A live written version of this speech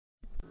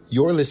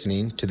You're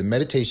listening to the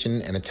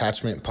Meditation and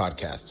Attachment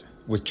Podcast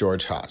with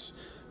George Haas.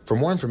 For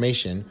more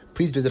information,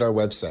 please visit our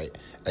website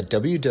at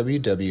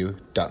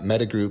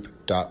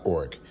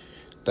www.metagroup.org.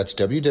 That's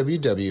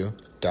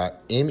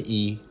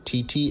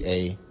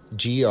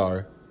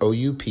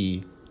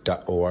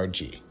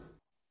www.mettagroup.org.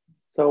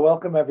 So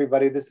welcome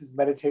everybody. This is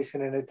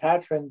Meditation and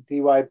Attachment,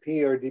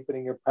 DYP, or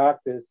Deepening Your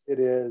Practice. It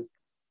is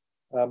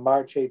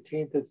March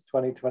 18th, it's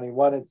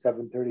 2021 at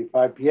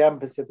 7:35 p.m.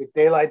 Pacific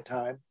Daylight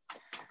Time.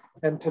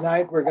 And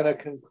tonight we're going to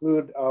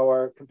conclude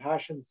our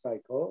compassion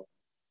cycle.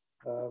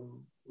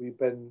 We've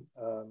been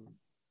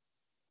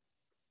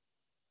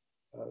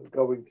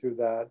going through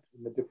that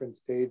in the different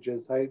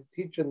stages. I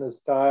teach in the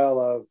style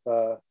of,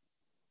 let's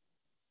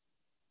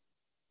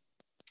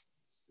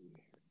see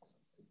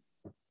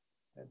here,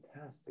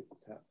 fantastic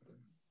is happening.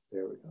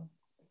 There we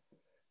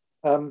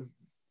go.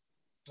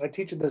 I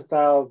teach in the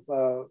style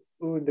of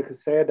U Ndaka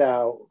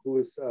Sayadaw, who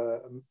is a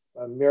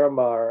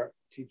Miramar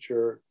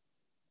teacher.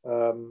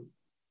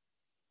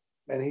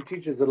 And he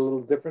teaches it a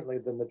little differently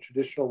than the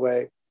traditional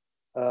way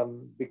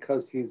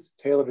because he's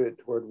tailored it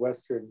toward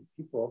Western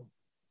people.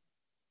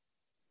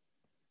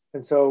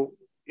 And so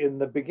in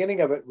the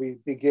beginning of it,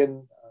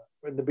 in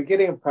the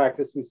beginning of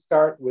practice, we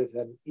start with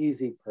an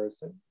easy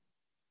person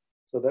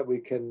so that we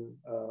can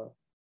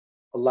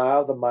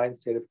allow the mind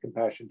state of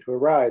compassion to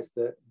arise.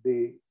 The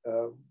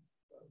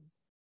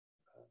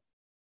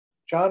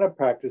jhana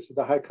practice,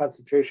 the high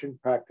concentration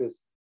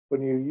practice,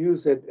 when you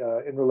use it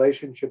in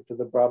relationship to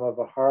the Brahma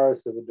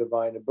Viharas, or the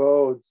divine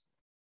abodes,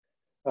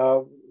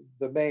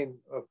 the main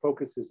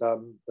focus is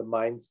on the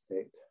mind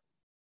state.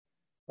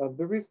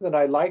 The reason that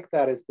I like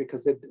that is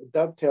because it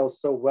dovetails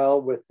so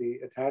well with the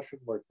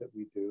attachment work that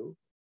we do,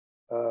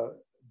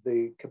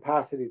 the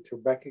capacity to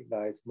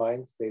recognize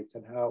mind states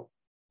and how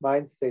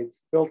mind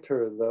states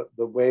filter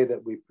the way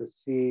that we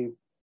perceive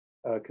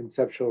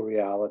conceptual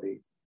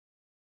reality.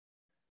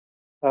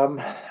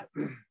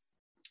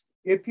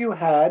 If you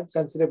had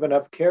sensitive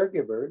enough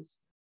caregivers,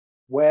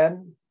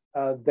 when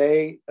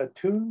they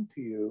attuned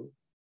to you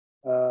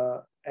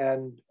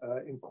and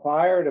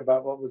inquired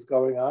about what was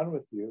going on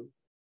with you,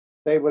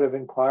 they would have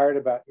inquired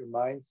about your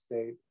mind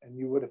state, and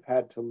you would have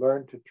had to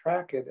learn to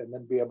track it and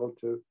then be able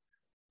to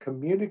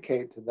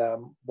communicate to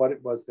them what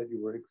it was that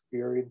you were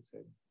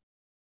experiencing.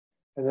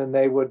 And then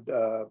they would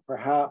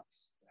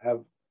perhaps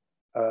have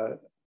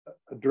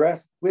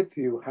addressed with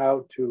you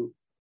how to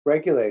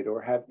regulate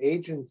or have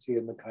agency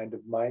in the kind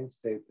of mind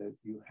state that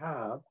you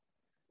have.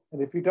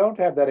 And if you don't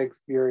have that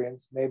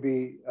experience,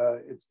 maybe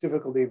it's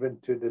difficult even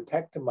to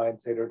detect a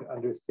mind state or to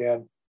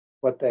understand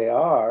what they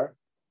are,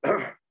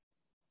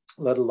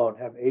 let alone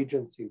have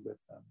agency with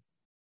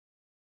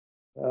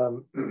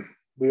them.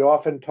 We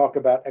often talk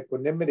about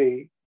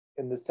equanimity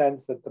in the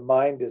sense that the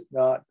mind is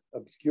not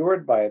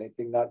obscured by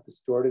anything, not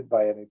distorted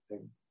by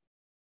anything.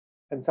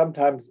 And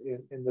sometimes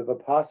in the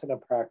Vipassana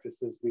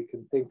practices, we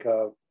can think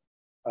of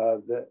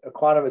the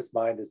equanimous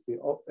mind as the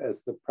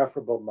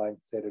preferable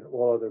mind state, and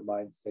all other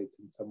mind states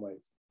in some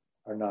ways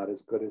are not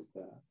as good as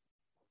that.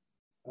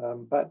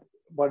 But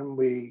when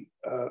we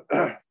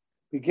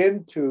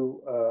begin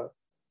to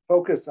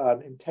focus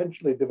on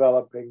intentionally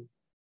developing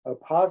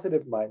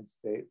positive mind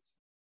states,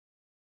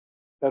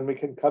 then we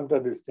can come to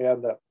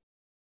understand that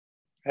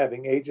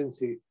having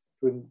agency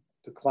to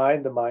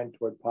decline the mind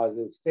toward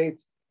positive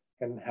states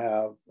can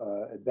have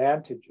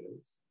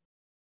advantages.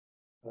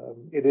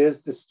 It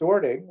is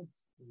distorting.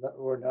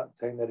 We're not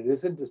saying that it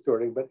isn't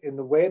distorting, but in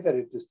the way that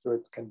it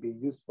distorts can be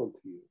useful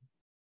to you.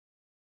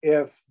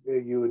 If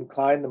you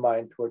incline the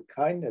mind toward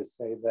kindness,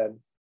 say,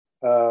 then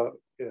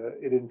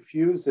it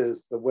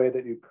infuses the way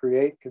that you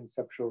create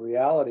conceptual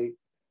reality,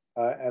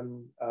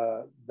 and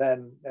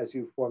then as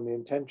you form the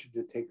intention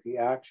to take the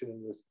action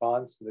in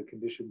response to the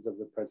conditions of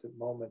the present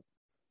moment,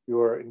 you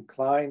are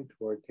inclined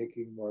toward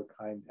taking more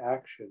kind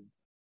action,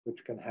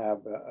 which can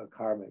have a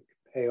karmic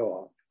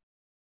payoff.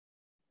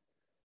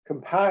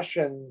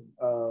 Compassion,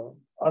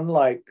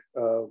 unlike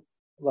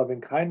loving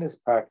kindness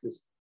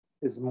practice,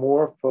 is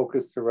more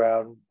focused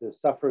around the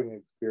suffering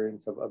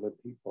experience of other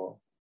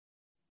people.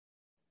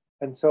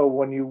 And so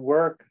when you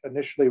work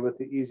initially with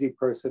the easy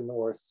person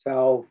or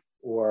self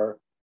or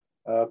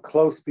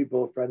close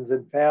people, friends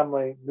and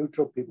family,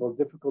 neutral people,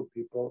 difficult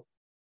people,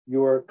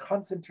 you are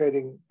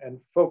concentrating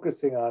and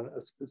focusing on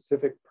a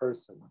specific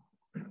person.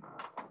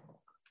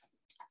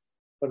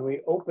 When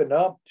we open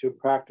up to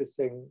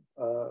practicing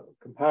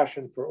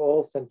compassion for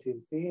all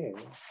sentient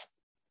beings,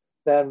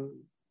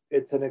 then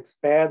it's an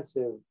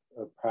expansive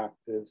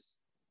practice,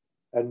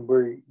 and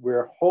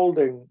we're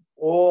holding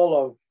all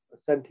of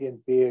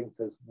sentient beings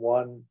as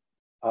one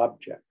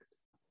object.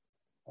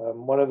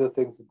 One of the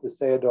things that the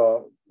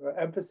Sayadaw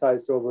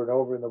emphasized over and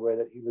over in the way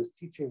that he was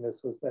teaching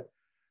this was that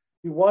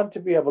you want to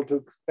be able to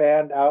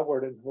expand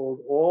outward and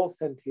hold all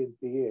sentient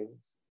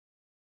beings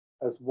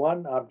as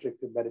one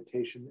object of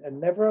meditation,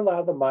 and never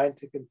allow the mind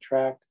to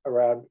contract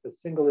around a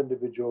single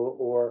individual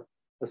or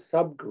a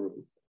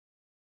subgroup.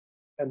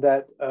 And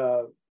that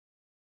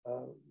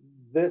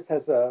this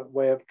has a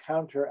way of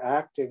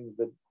counteracting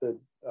the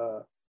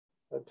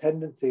a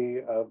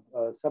tendency of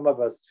some of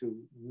us to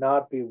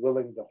not be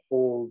willing to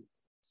hold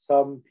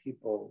some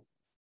people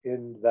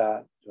in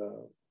that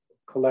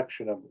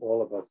collection of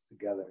all of us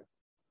together.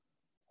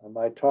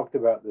 I talked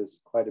about this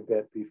quite a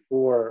bit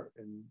before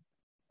in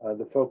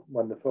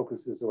when the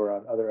focuses were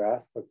on other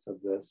aspects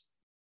of this.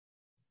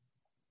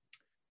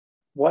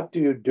 What do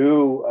you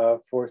do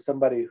for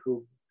somebody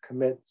who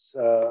commits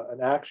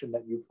an action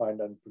that you find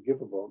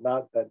unforgivable?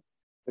 Not that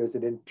there's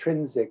an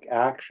intrinsic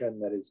action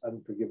that is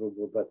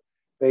unforgivable, but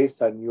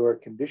based on your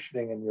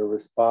conditioning and your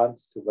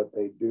response to what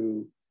they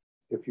do,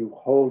 if you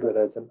hold it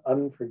as an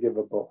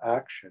unforgivable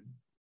action,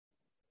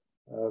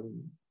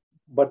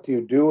 what do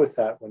you do with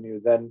that when you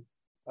then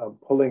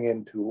pulling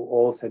into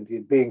all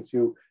sentient beings?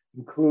 You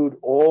include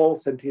all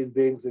sentient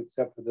beings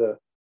except for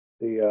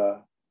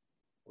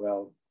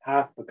well,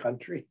 half the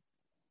country,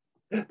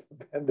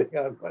 depending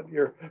on what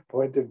your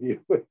point of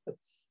view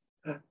is.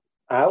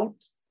 Out.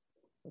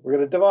 We're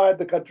going to divide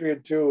the country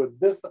in two, and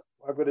this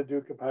I'm going to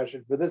do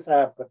compassion for this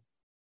half, but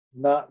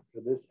not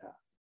for this half.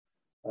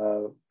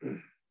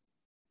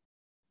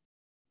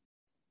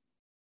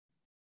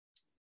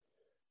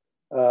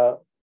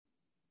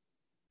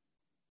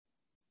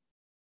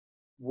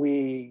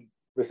 We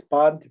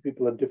respond to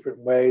people in different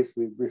ways.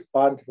 We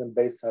respond to them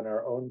based on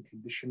our own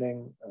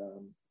conditioning,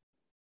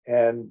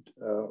 and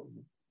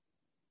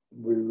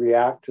we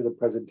react to the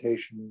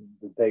presentation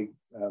that they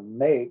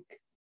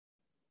make,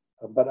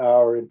 but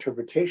our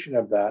interpretation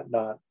of that,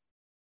 not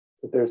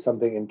that there's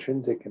something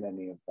intrinsic in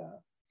any of that.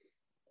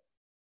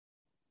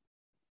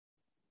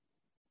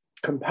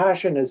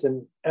 Compassion is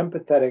an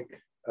empathetic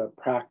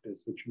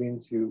practice, which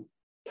means you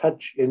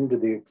touch into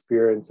the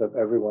experience of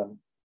everyone.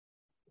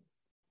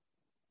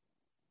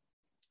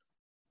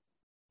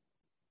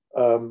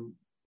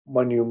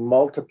 When you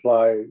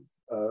multiply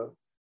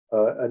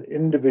an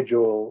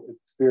individual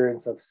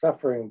experience of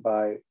suffering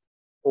by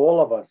all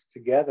of us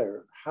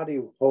together, how do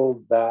you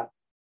hold that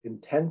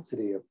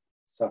intensity of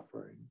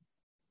suffering?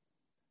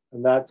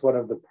 And that's one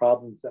of the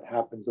problems that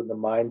happens when the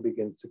mind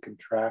begins to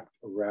contract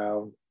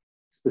around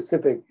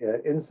specific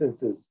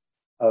instances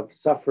of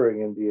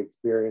suffering in the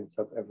experience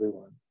of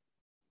everyone.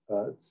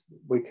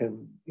 We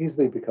can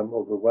easily become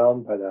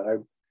overwhelmed by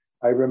that.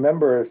 I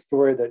remember a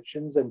story that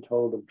Shinzen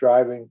told of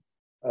driving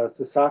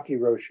Sasaki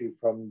Roshi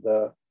from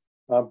the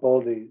Mount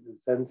Baldy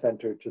Zen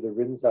Center to the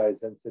Rinzai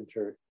Zen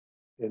Center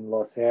in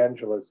Los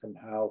Angeles, and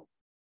how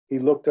he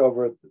looked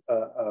over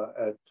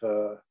at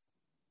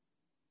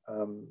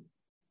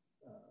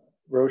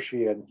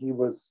Roshi, and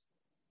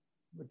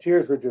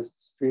tears were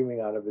just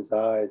streaming out of his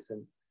eyes.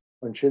 And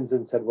when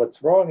Shinzen said,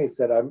 "What's wrong?" he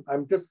said,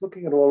 I'm just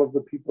looking at all of the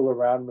people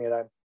around me, and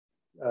I'm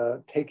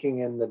taking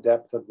in the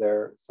depth of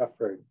their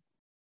suffering.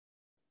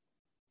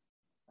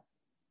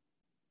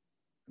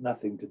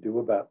 Nothing to do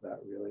about that,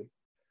 really.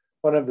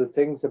 One of the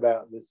things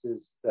about this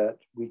is that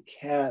we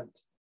can't,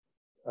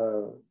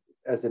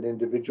 as an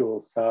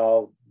individual,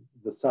 solve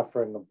the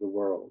suffering of the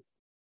world.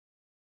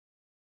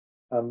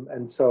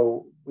 And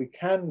so we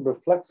can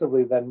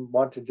reflexively then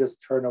want to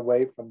just turn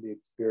away from the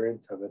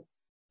experience of it,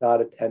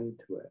 not attend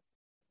to it.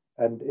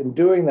 And in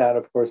doing that,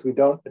 of course, we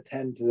don't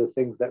attend to the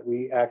things that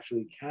we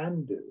actually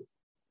can do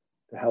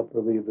to help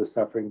relieve the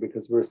suffering,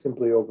 because we're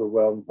simply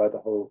overwhelmed by the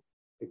whole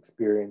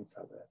experience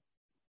of it.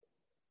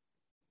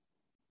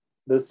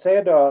 The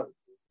Sayadaw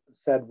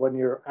said, when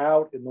you're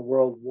out in the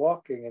world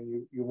walking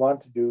and you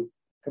want to do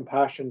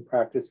compassion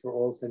practice for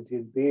all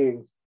sentient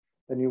beings,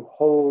 then you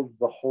hold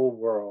the whole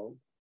world.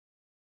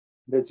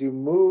 And as you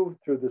move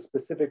through the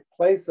specific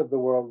place of the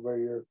world where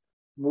you're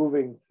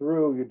moving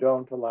through, you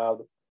don't allow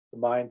the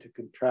mind to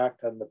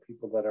contract on the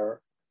people that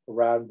are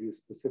around you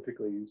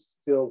specifically. You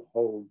still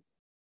hold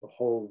the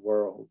whole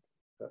world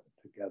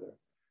together.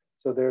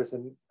 So there's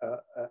an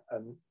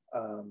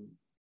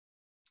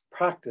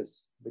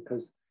practice,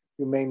 because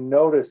you may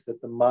notice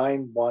that the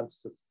mind wants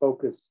to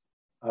focus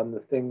on the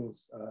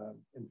things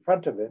in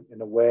front of it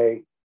in a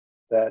way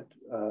that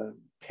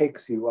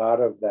takes you out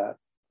of that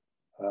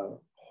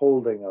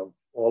holding of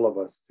all of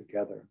us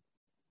together.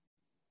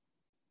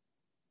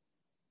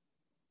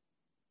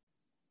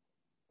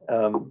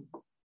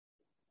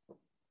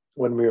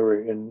 When we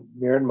were in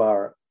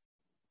Myanmar,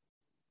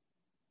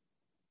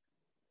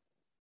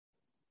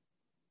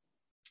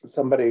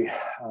 somebody,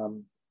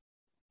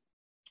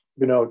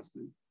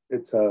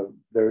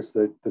 there's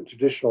the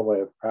traditional way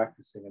of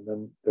practicing, and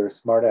then there are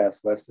smart-ass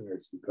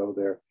Westerners who go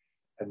there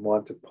and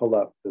want to pull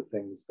up the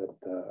things that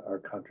are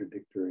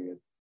contradictory. And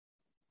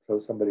so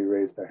somebody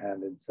raised their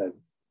hand and said,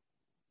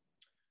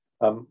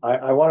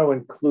 I want to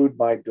include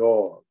my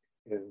dog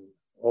in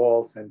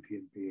all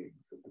sentient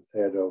beings. And the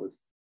Sayadaw was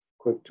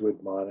quick to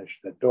admonish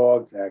that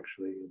dogs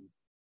actually in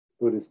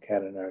Buddhist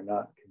canon are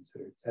not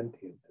considered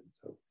sentient, and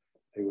so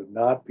they would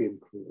not be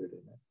included in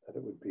it, that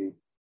it would be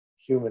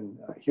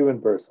human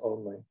births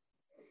only.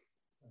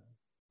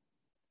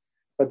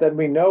 But then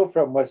we know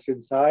from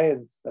Western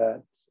science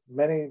that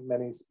many,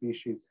 many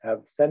species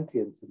have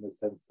sentience, in the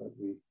sense that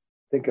we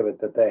think of it,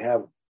 that they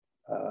have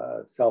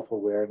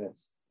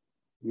self-awareness.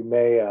 You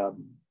may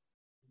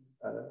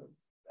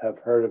have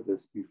heard of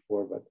this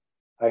before, but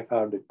I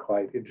found it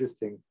quite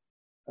interesting.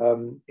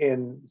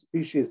 In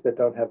species that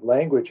don't have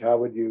language, how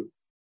would you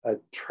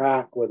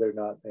track whether or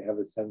not they have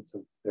a sense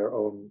of their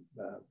own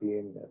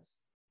beingness?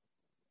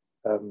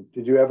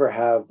 Did you ever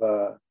have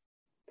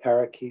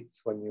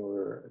parakeets when you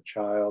were a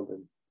child?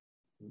 And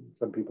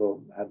some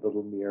people had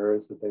little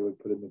mirrors that they would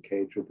put in the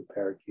cage with the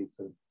parakeets,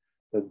 and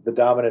the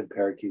dominant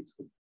parakeets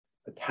would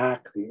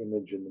attack the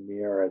image in the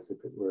mirror as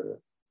if it were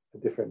a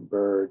different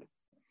bird.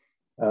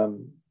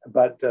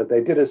 But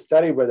they did a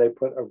study where they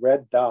put a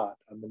red dot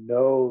on the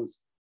nose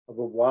of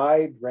a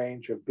wide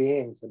range of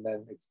beings and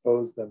then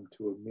exposed them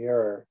to a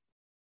mirror.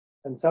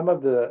 And some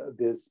of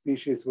the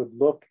species would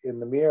look in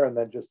the mirror and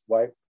then just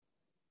wipe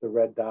the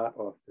red dot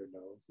off their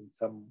nose. And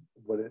some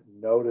wouldn't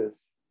notice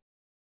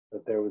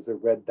that there was a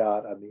red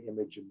dot on the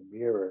image in the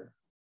mirror,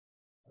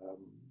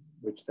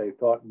 which they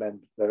thought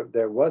meant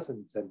there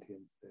wasn't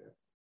sentience there,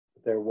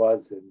 but there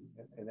was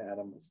in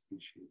animal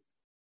species.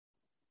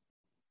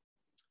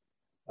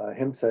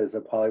 Himsa is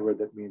a polyword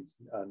that means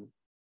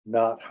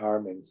not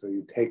harming. So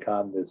you take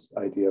on this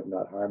idea of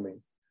not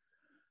harming.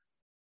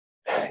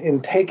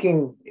 In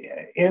taking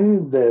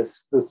in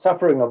this, the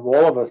suffering of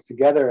all of us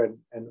together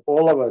and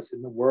all of us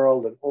in the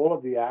world and all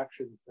of the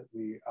actions that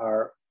we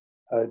are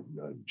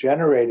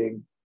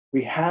generating,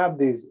 we have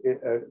these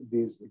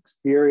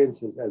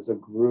experiences as a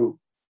group.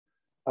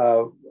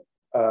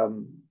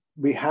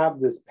 We have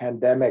this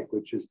pandemic,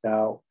 which is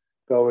now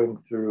going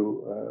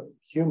through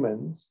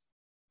humans,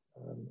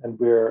 and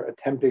we're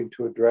attempting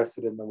to address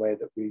it in the way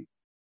that we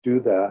do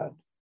that.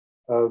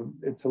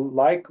 It's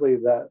likely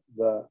that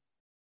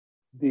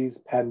these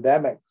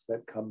pandemics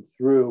that come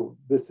through,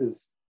 this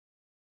is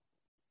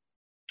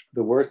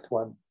the worst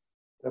one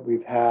that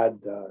we've had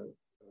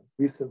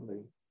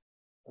recently,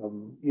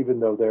 even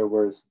though there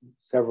were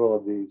several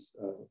of these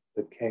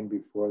that came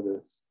before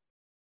this.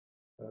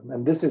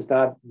 And this is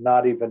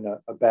not even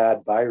a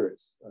bad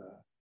virus.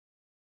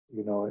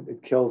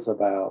 It kills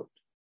about,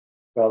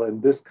 well,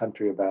 in this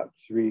country, about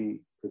 3%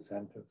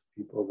 of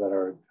people that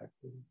are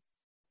infected.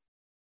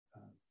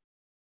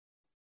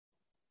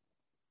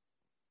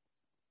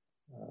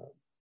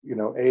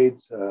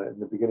 AIDS in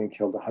the beginning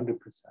killed 100%.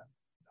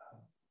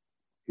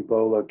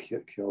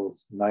 Ebola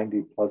kills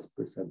 90+%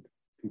 of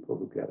people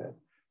who get it.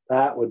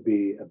 That would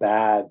be a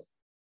bad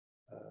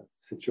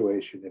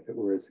situation if it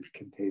were as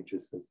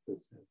contagious as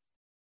this is.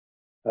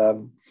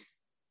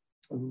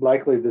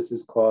 Likely this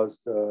is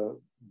caused,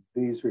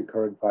 these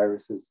recurrent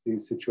viruses,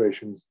 these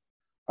situations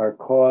are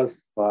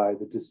caused by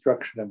the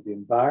destruction of the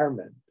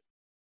environment,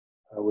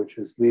 which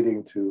is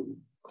leading to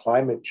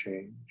climate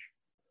change.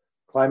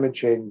 Climate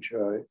change,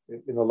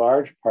 in a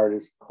large part,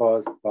 is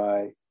caused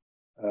by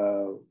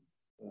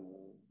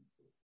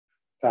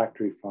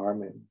factory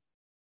farming.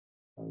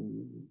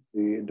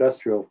 The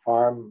industrial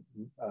farm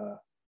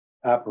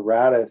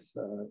apparatus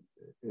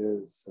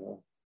is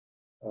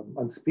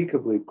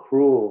unspeakably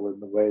cruel in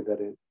the way that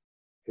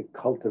it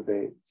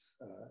cultivates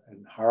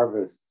and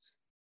harvests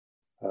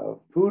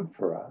food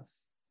for us.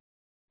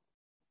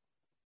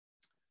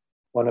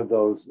 One of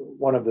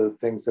the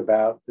things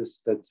about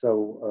this that's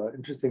so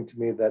interesting to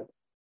me that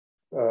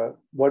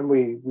when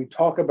we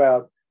talk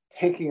about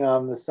taking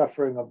on the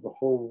suffering of the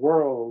whole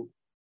world,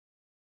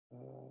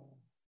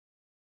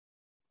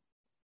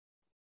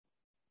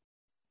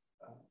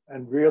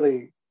 and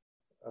really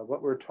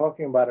what we're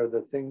talking about are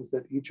the things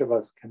that each of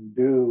us can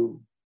do,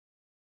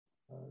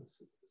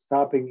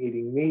 stopping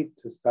eating meat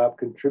to stop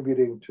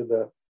contributing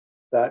to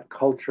that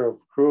culture of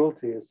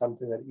cruelty is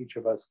something that each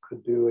of us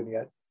could do, and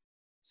yet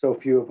so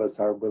few of us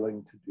are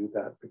willing to do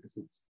that because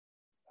it's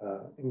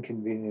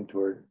inconvenient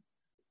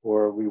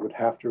or we would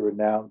have to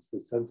renounce the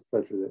sense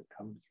pleasure that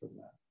comes from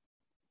that.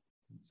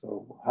 And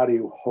so how do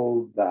you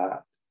hold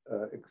that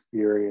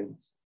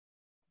experience?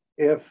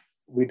 If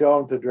we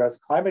don't address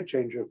climate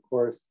change, of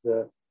course,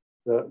 the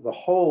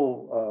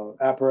whole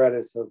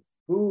apparatus of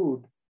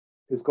food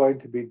is going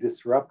to be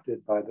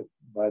disrupted by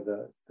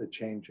the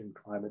change in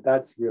climate.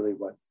 That's really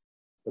what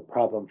the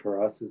problem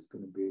for us is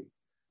going to be.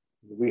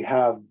 We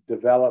have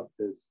developed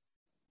this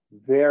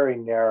very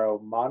narrow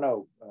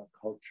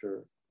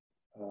monoculture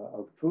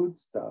of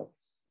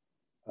foodstuffs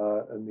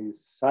and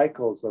these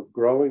cycles of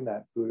growing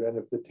that food. And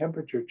if the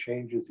temperature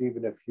changes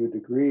even a few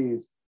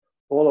degrees,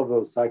 all of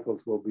those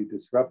cycles will be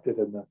disrupted,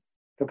 and the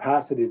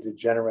capacity to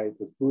generate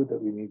the food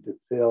that we need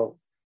to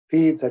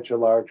feed such a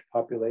large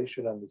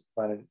population on this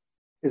planet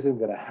isn't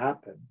going to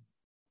happen.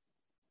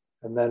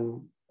 And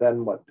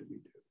then what do we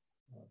do?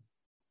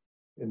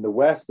 In the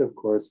West, of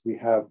course, we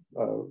have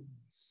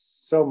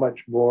so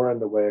much more in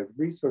the way of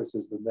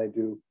resources than they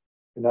do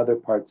in other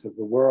parts of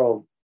the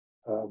world.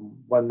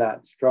 When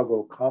that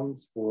struggle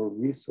comes for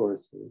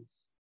resources,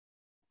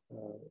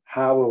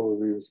 how will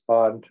we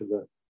respond to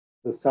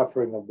the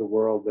suffering of the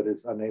world that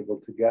is unable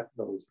to get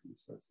those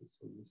resources?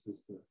 So this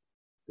is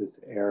this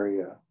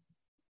area.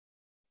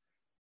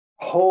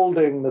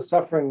 Holding the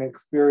suffering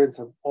experience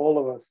of all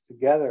of us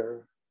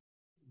together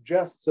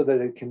just so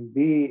that it can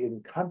be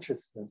in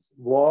consciousness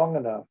long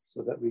enough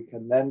so that we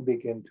can then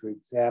begin to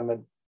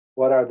examine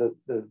what are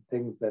the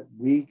things that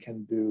we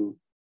can do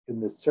in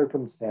the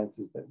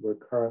circumstances that we're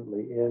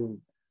currently in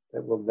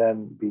that will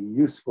then be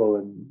useful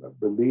in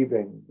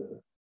relieving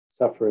the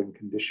suffering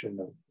condition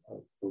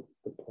of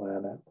the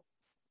planet.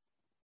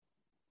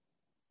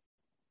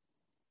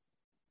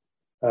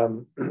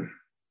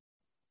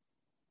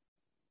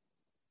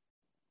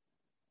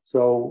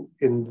 So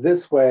in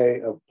this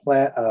way of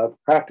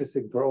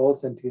practicing for all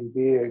sentient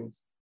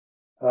beings,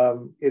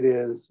 it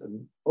is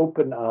an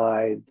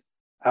open-eyed,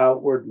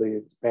 outwardly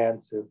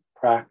expansive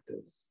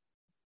practice.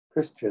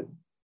 Christian.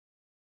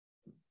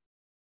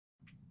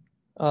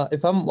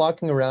 If I'm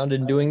walking around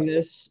and doing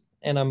this,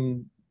 and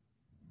I'm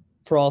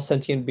for all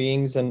sentient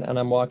beings, and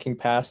I'm walking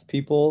past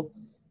people,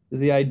 is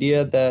the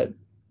idea that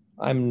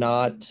I'm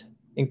not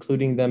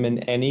including them in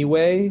any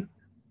way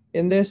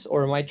in this,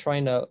 or am I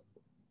trying to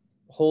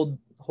hold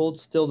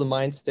still the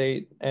mind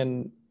state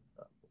and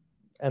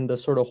the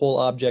sort of whole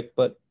object,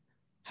 but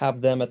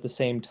have them at the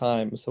same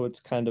time? So it's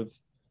kind of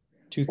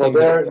two things.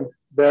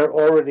 They're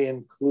already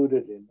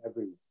included in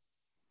everyone.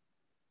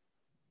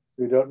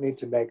 We don't need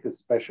to make a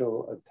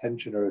special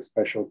attention or a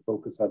special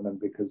focus on them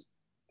because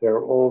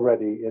they're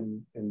already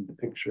in the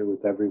picture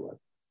with everyone.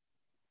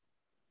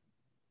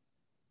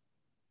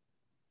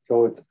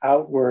 So it's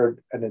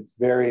outward and it's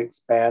very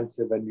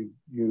expansive, and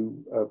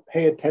you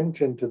pay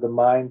attention to the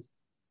mind's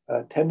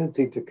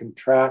tendency to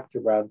contract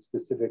around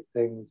specific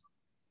things,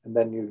 and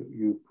then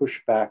you push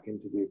back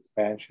into the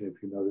expansion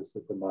if you notice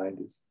that the mind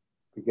is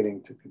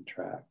beginning to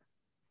contract.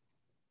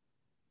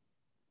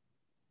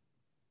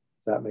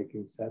 Is that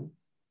making sense?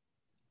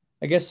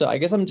 I guess so. I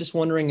guess I'm just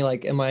wondering,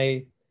 like, am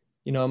I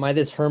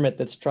this hermit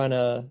that's trying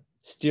to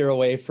steer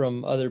away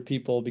from other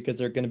people because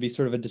they're going to be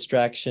sort of a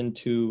distraction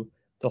to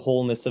the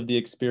wholeness of the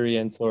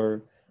experience,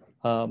 or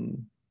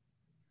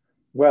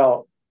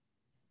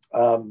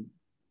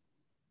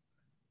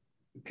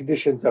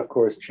conditions, of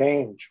course,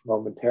 change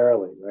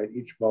momentarily, right?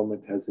 Each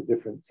moment has a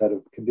different set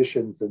of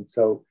conditions. And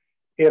so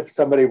if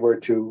somebody were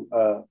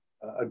to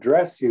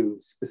address you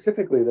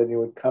specifically, then you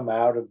would come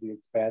out of the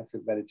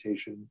expansive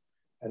meditation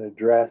and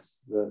address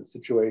the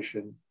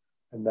situation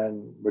and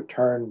then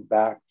return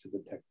back to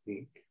the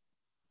technique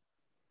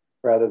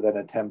rather than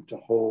attempt to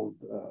hold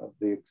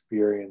the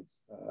experience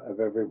of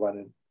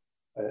everyone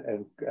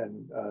and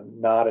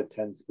not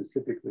attend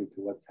specifically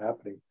to what's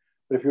happening.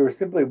 But if you were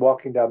simply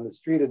walking down the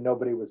street and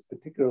nobody was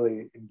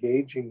particularly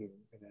engaging you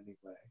in any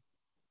way,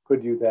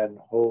 could you then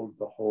hold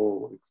the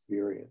whole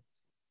experience?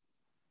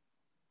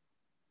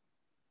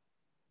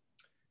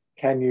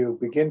 Can you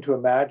begin to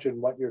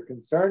imagine what your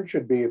concern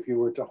should be if you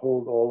were to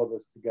hold all of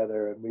us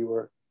together and we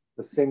were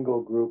a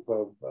single group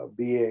of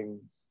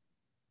beings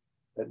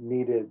that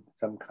needed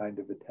some kind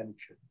of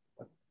attention?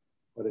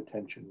 What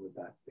attention would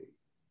that be?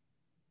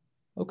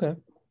 Okay.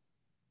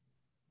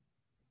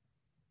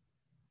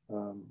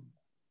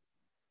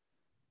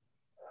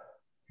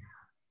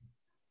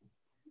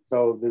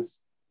 So this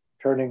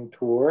turning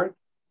toward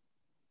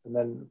and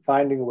then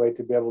finding a way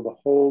to be able to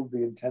hold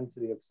the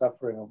intensity of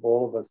suffering of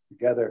all of us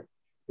together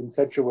in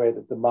such a way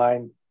that the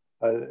mind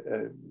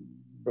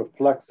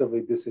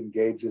reflexively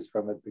disengages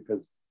from it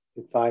because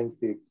it finds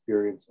the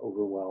experience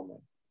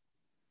overwhelming.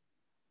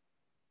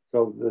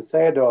 So the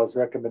Sayadaw's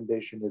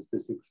recommendation is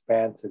this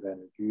expansive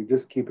energy. You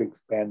just keep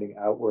expanding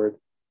outward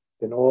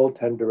in all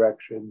 10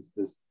 directions,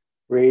 this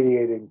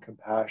radiating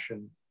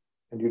compassion,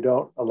 and you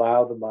don't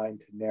allow the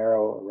mind to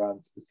narrow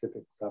around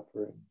specific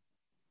suffering.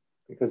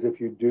 Because if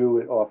you do,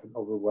 it often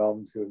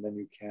overwhelms you and then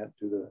you can't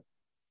do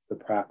the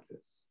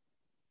practice.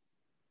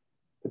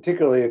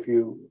 Particularly if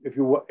you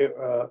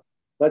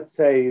let's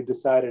say you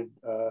decided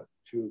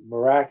to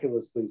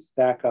miraculously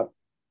stack up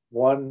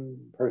one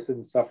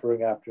person's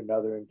suffering after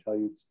another until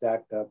you'd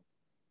stacked up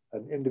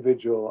an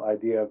individual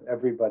idea of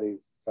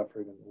everybody's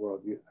suffering in the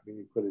world. You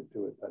couldn't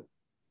do it, but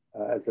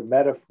as a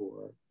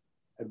metaphor,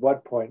 at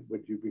what point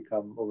would you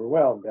become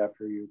overwhelmed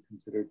after you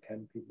consider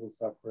 10 people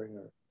suffering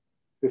or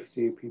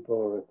 50 people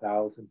or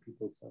 1,000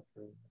 people suffering?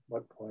 At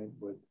what point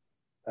would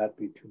that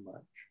be too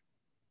much?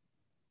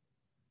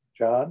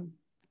 John?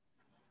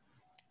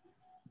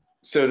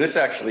 So this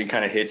actually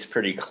kind of hits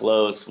pretty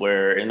close,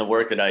 where in the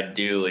work that I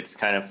do, it's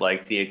kind of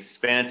like the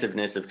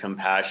expansiveness of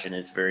compassion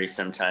is very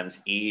sometimes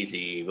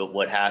easy, but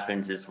what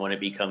happens is when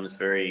it becomes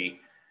very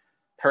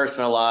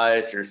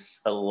personalized or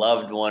a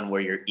loved one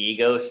where your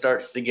ego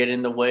starts to get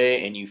in the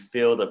way and you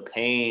feel the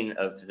pain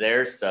of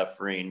their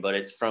suffering, but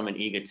it's from an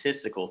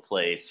egotistical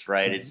place,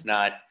 right? Mm-hmm. It's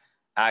not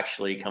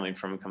actually coming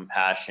from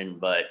compassion,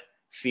 but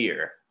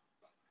fear.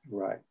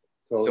 Right.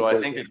 So I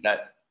think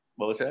that,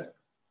 what was that?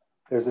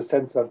 There's a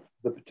sense of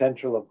the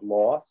potential of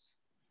loss.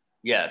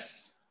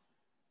 Yes.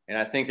 And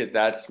I think that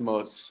that's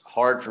most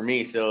hard for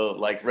me. So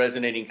like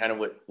resonating kind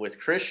of with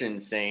Christian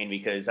saying,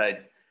 because I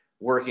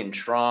work in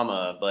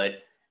trauma,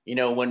 but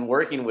when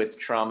working with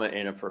trauma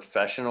in a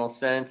professional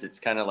sense, it's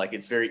kind of like,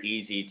 it's very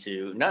easy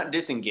to not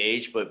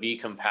disengage, but be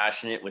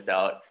compassionate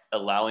without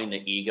allowing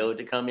the ego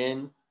to come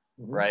in.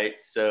 Mm-hmm. Right.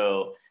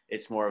 So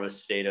it's more of a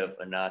state of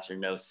anatta,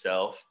 no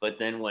self. But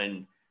then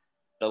when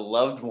the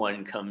loved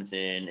one comes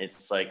in,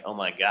 it's like, oh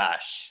my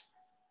gosh,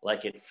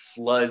 like it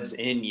floods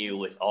in you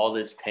with all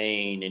this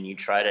pain, and you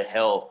try to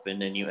help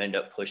and then you end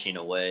up pushing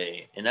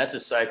away. And that's a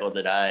cycle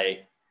that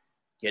I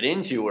get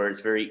into, where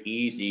it's very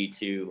easy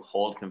to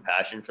hold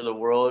compassion for the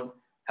world.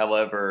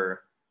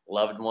 However,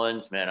 loved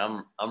ones, man,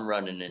 I'm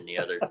running in the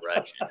other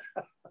direction,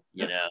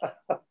 you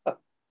know?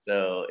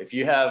 So if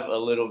you have a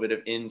little bit of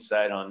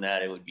insight on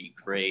that, it would be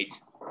great.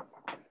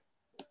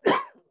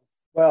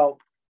 Well,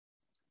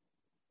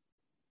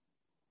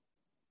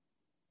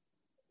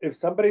 if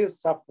somebody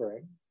is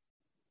suffering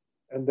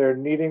and they're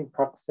needing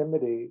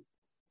proximity,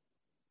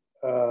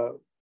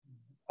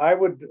 I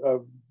would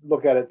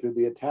look at it through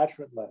the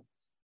attachment lens.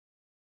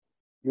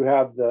 You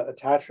have the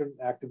attachment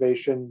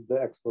activation, the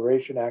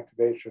exploration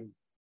activation,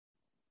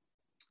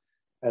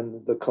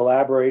 and the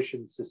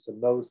collaboration system,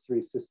 those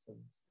three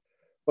systems.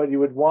 What you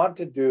would want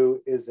to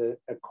do is a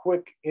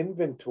quick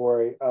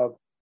inventory of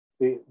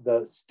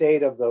the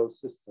state of those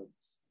systems.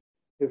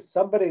 If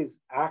somebody's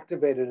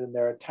activated and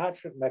their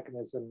attachment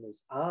mechanism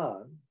is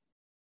on,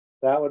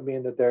 that would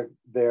mean that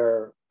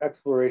their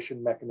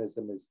exploration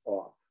mechanism is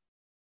off.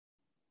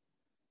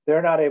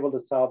 They're not able to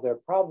solve their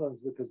problems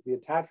because the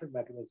attachment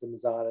mechanism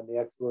is on and the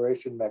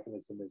exploration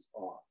mechanism is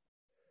off.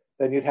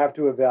 Then you'd have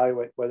to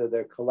evaluate whether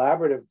their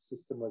collaborative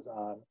system was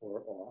on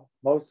or off.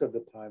 Most of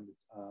the time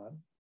it's on.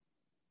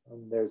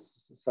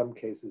 There's some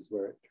cases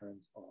where it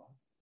turns off.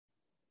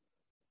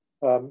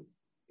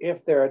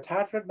 If their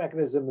attachment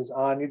mechanism is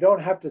on, you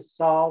don't have to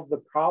solve the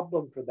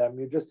problem for them.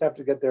 You just have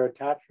to get their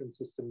attachment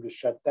system to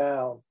shut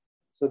down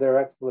so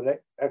their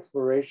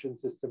exploration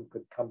system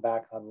could come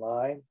back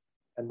online,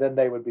 and then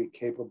they would be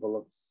capable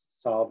of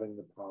solving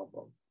the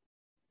problem.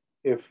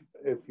 If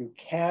you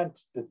can't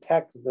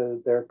detect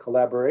their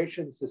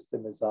collaboration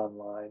system is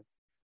online,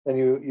 then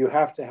you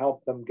have to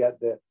help them get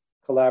the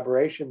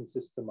collaboration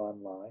system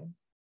online,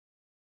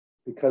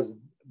 because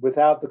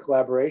without the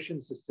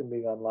collaboration system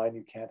being online,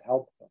 you can't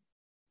help them.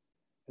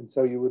 And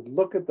so you would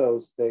look at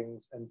those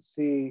things and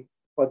see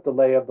what the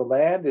lay of the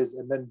land is,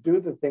 and then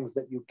do the things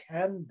that you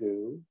can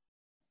do,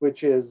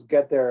 which is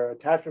get their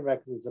attachment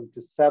mechanism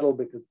to settle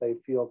because they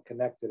feel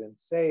connected and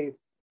safe,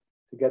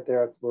 to get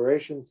their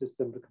exploration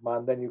system to come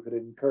on. Then you could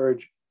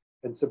encourage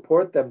and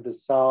support them to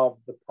solve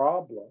the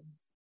problem.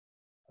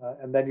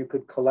 And then you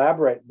could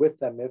collaborate with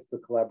them if the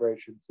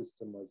collaboration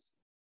system was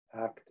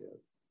active.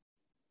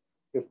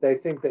 If they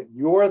think that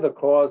you're the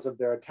cause of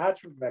their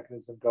attachment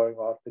mechanism going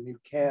off, then you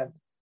can't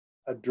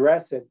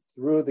address it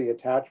through the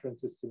attachment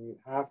system. You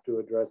have to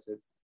address it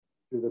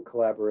through the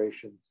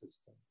collaboration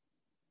system.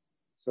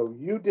 So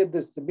you did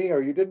this to me,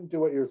 or you didn't do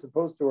what you're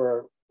supposed to,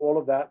 or all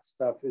of that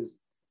stuff is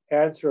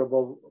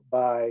answerable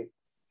by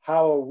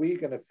how are we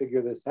going to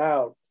figure this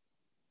out?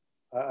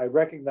 I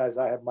recognize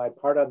I have my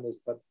part on this,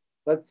 but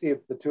let's see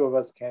if the two of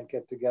us can't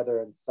get together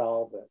and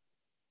solve it,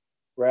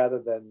 rather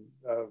than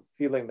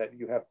feeling that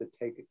you have to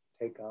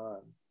take on.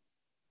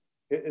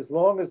 As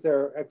long as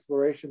their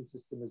exploration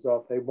system is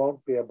off, they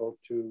won't be able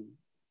to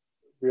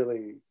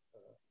really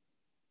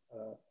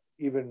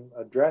even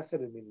address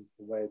it in a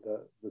meaningful way,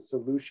 the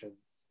solutions.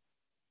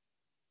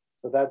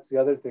 So that's the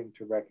other thing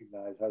to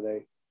recognize. Are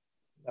they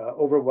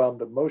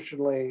overwhelmed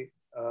emotionally?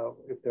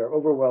 If they're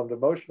overwhelmed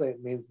emotionally,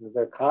 it means that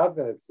their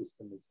cognitive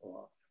system is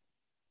off.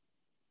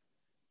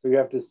 So you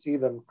have to see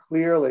them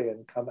clearly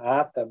and come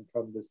at them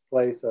from this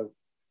place of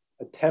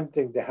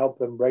attempting to help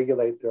them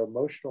regulate their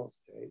emotional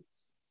states.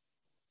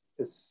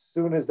 As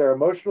soon as their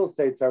emotional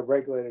states are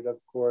regulated, of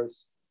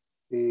course,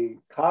 the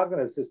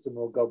cognitive system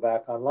will go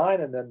back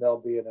online, and then they'll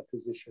be in a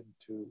position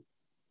to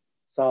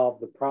solve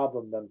the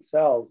problem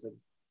themselves.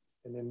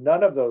 And in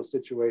none of those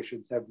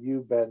situations have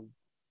you been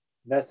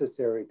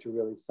necessary to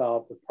really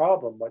solve the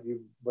problem.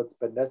 What's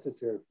been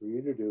necessary for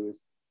you to do is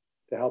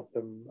to help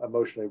them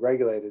emotionally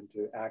regulate and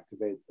to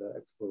activate the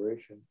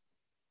exploration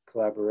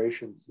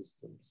collaboration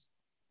systems.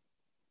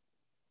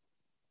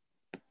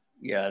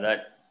 Yeah,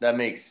 that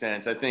makes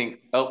sense. I think,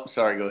 oh,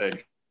 sorry, go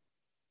ahead.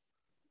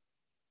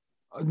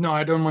 No,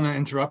 I don't want to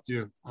interrupt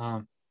you.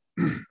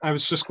 I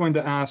was just going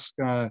to ask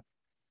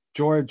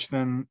George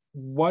then,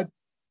 what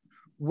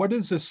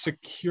does a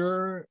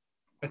secure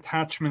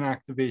attachment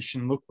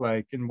activation look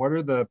like, and what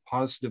are the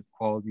positive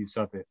qualities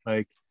of it?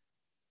 Like,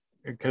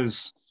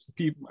 because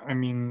people, I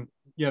mean,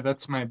 yeah,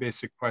 that's my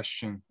basic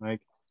question.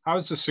 Like, how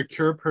is a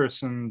secure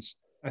person's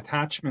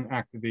attachment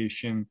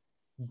activation,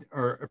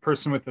 or a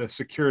person with a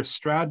secure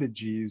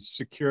strategies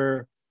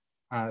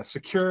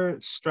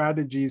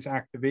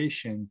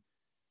activation,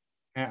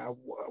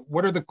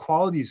 what are the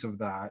qualities of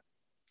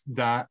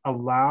that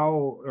allow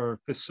or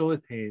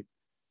facilitate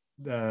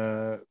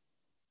the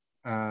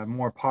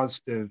more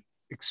positive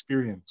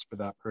experience for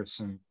that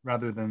person,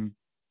 rather than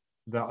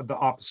the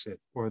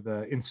opposite, or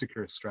the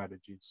insecure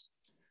strategies?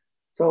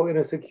 So in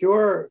a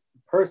secure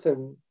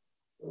person,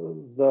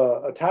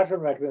 the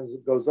attachment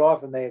mechanism goes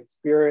off and they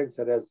experience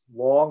it as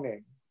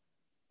longing.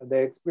 And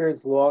they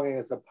experience longing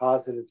as a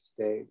positive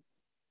state.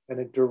 And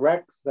it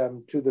directs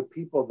them to the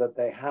people that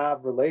they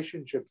have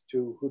relationships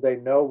to, who they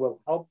know will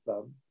help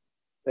them.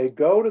 They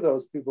go to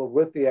those people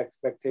with the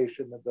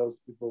expectation that those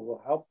people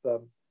will help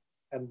them,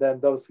 and then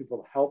those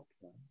people help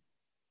them.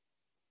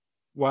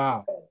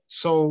 Wow.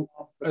 So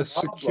The a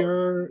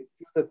secure,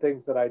 the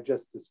things that I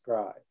just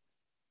described.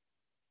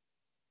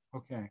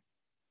 okay.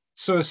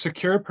 So a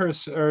secure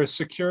person or a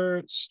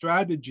secure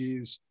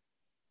strategies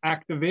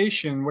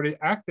activation, what it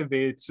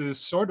activates is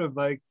sort of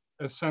like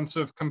a sense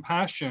of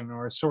compassion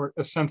or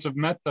a sense of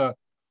metta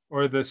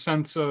or the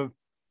sense of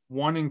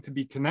wanting to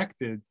be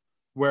connected,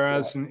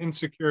 whereas an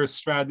insecure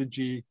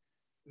strategy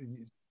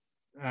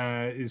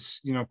is,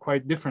 you know,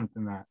 quite different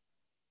than that.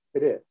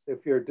 It is.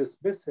 If you're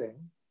dismissing,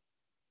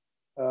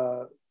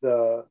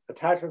 the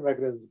attachment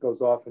mechanism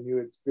goes off and you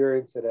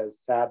experience it as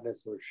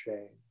sadness or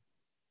shame.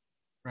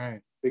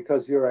 Right.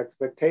 Because your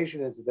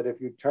expectation is that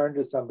if you turn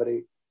to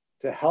somebody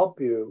to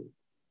help you,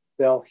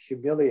 they'll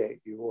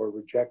humiliate you or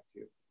reject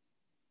you.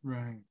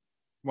 Right.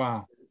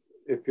 Wow.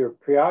 If you're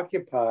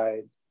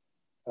preoccupied,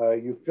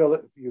 you feel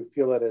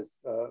it as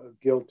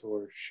guilt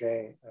or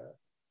shame,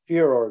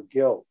 fear or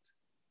guilt.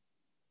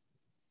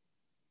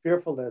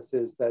 Fearfulness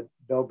is that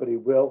nobody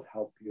will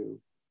help you,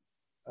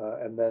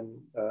 and then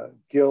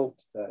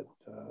guilt that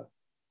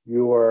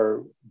you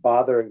are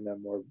bothering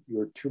them, or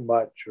you're too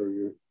much, or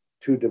you're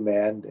too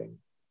demanding.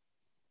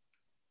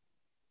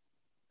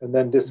 And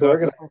then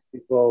disorganized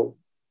people,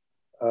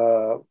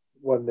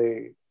 when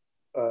the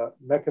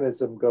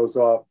mechanism goes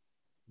off,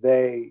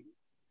 they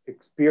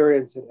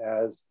experience it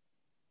as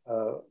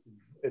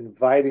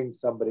inviting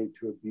somebody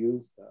to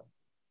abuse them.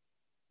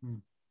 Hmm.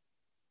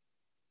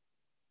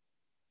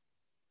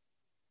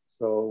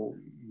 So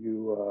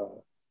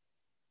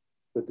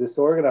the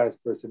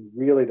disorganized person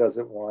really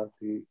doesn't want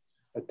the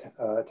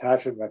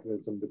attachment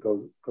mechanism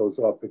to goes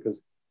off, because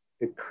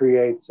it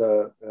creates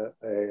a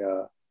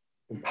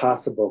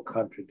impossible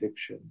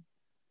contradiction.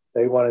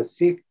 They want to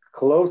seek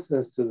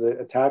closeness to the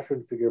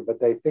attachment figure, but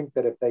they think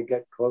that if they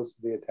get close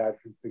to the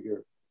attachment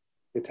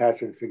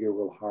figure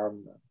will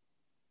harm them.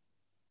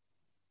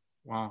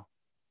 Wow.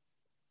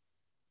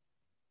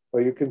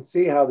 Well, you can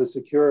see how the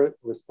secure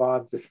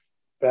response is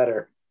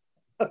better.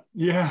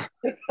 Yeah.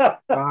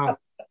 Wow.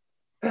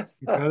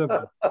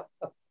 Incredible.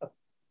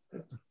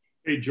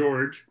 Hey,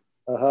 George.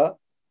 Uh-huh.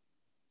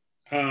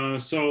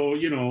 So,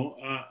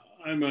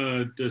 I'm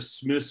a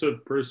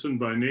dismissive person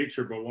by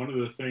nature, but one of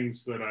the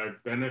things that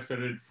I've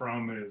benefited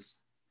from is,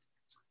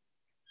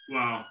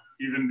 well,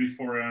 even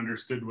before I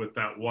understood what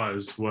that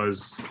was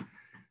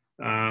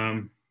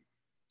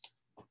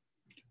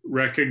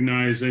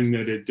recognizing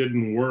that it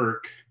didn't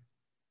work.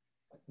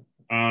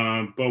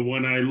 But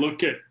when I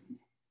look at,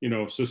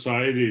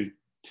 society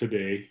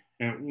today,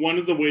 and one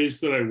of the ways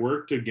that I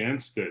worked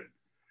against it,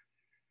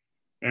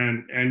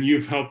 and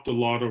you've helped a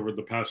lot over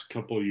the past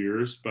couple of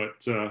years,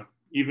 but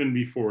even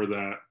before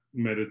that,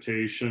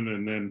 meditation,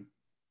 and then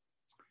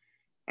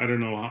I don't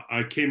know,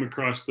 I came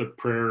across the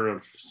prayer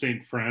of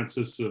Saint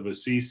Francis of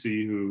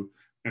Assisi, who,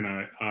 and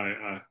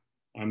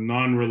I'm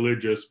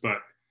non-religious,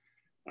 but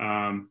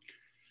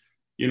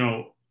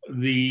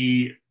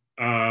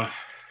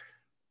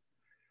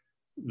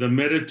the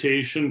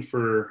meditation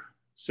for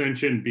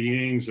sentient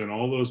beings and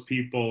all those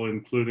people,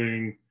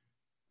 including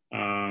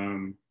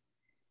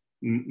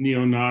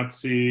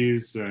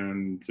neo-Nazis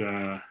and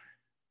the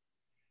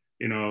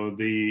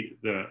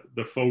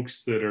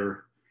folks that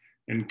are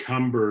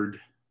encumbered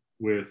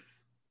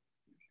with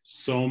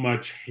so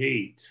much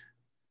hate.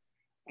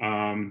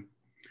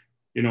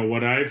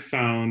 What I've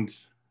found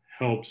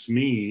helps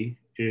me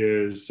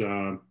is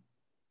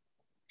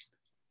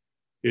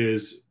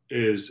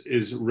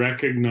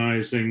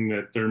recognizing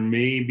that there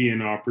may be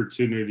an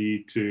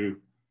opportunity to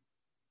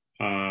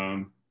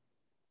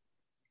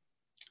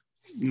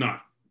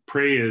not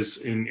pray as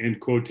in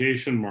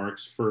quotation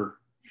marks for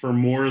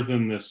more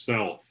than the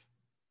self.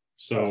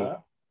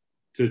 So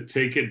to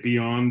take it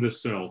beyond the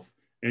self,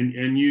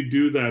 and you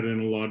do that in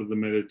a lot of the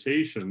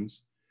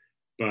meditations,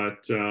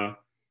 but I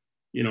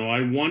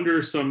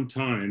wonder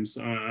sometimes,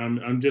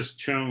 I'm just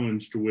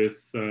challenged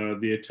with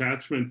the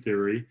attachment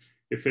theory,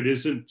 if it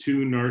isn't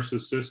too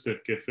narcissistic,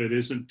 if it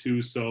isn't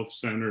too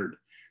self-centered,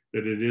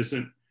 that it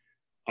isn't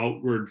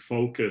outward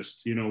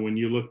focused. When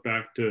you look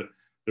back to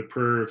the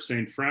prayer of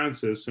Saint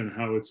Francis and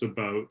how it's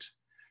about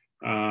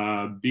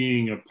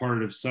being a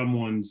part of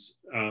someone's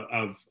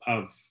of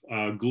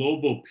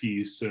global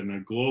peace and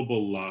a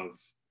global love,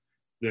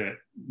 that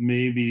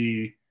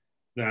maybe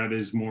that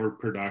is more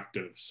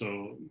productive. So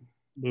a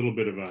little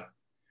bit of a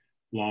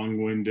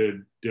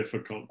long-winded,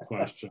 difficult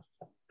question.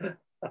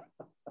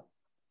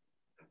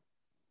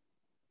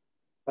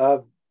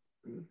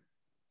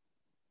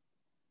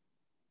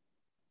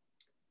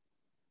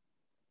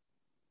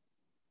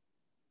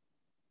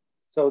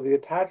 So the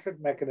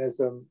attachment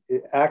mechanism,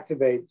 it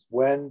activates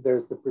when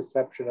there's the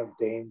perception of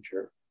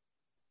danger.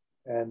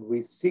 And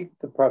we seek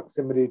the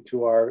proximity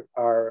to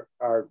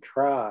our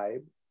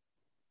tribe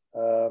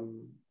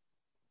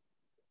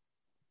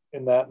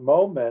in that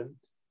moment,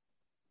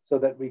 so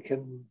that we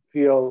can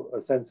feel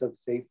a sense of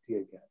safety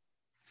again.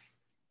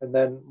 And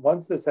then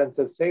once the sense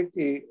of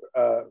safety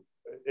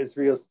is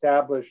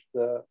reestablished,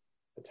 the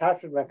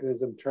attachment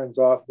mechanism turns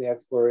off, the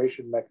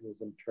exploration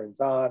mechanism turns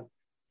on,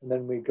 and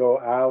then we go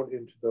out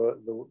into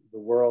the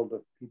world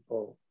of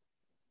people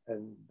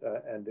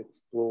and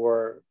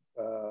explore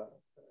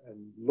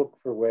and look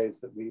for ways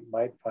that we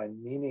might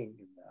find meaning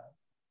in that.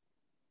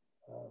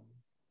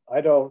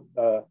 I don't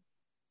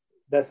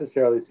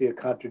necessarily see a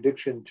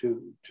contradiction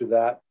to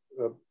that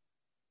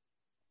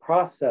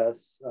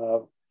process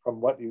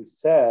from what you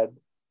said.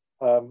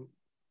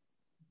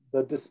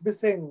 The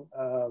dismissing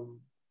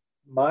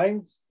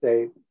mind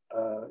state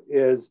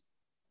is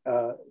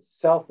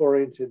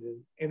self-oriented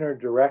and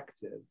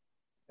inner-directed.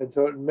 And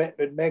so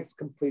it makes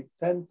complete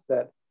sense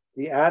that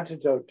the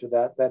antidote to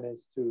that then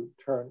is to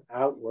turn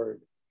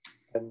outward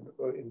and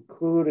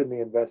include in the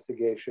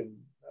investigation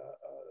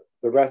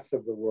the rest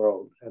of the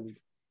world and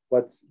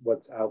what's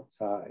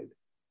outside.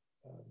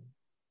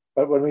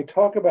 But when we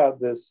talk about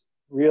this,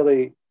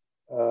 really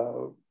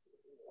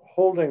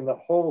holding the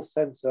whole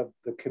sense of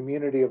the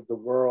community of the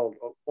world,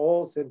 of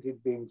all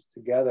sentient beings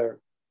together,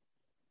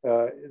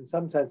 in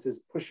some sense is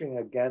pushing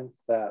against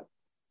that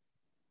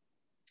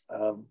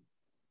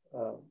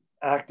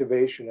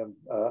activation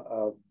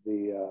of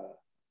the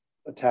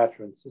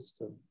attachment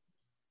system.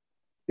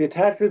 The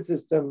attachment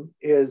system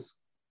is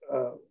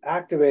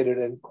activated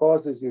and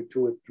causes you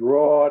to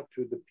withdraw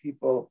to the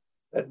people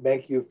that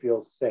make you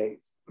feel safe.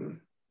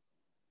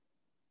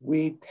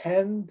 We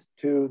tend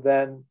to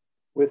then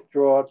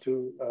withdraw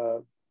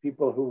to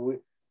people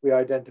who we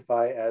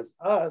identify as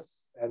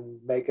us and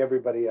make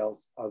everybody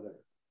else other.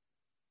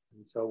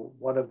 And so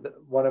one of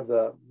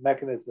the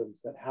mechanisms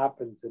that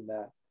happens in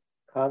that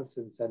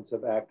constant sense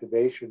of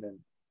activation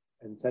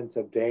and sense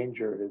of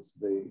danger is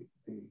the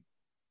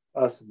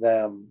us,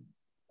 them,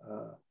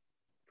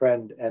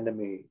 friend,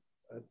 enemy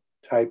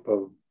type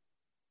of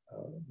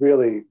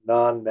really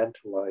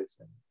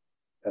non-mentalizing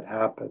that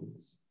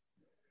happens.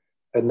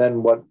 And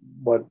then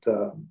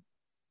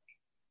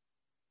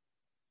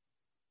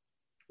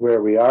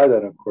where we are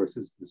then, of course,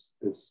 is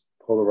this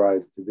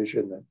polarized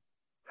division that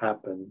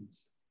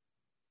happens.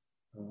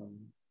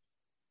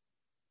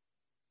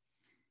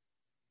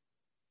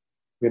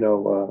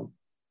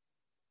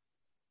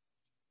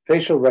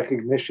 Facial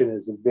recognition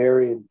is a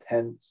very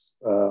intense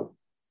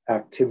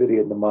activity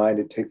in the mind.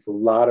 It takes a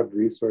lot of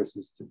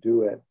resources to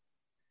do it.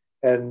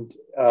 And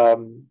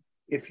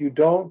if you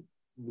don't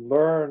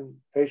learn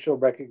facial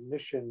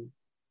recognition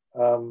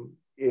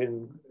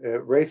in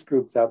race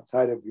groups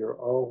outside of your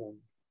own,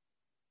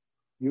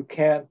 you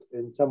can't,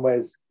 in some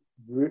ways,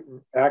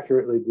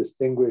 accurately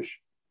distinguish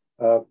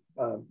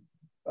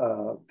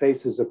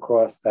faces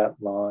across that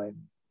line.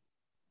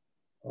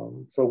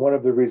 So one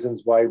of the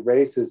reasons why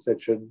race is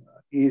such an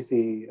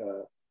easy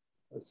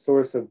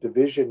source of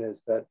division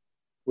is that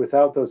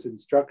without those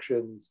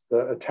instructions,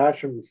 the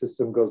attachment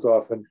system goes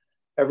off and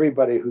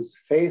everybody whose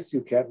face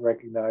you can't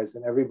recognize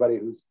and everybody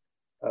whose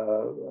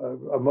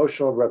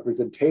emotional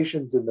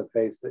representations in the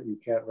face that you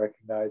can't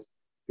recognize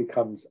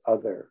becomes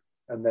other.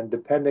 And then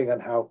depending on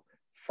how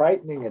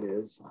frightening it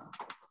is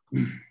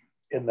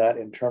in that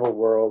internal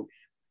world,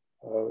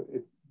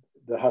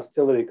 the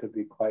hostility could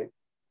be quite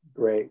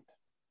great.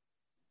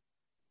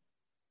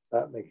 Is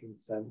that making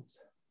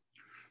sense?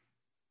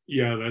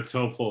 Yeah, that's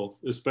helpful,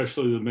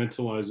 especially the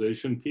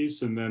mentalization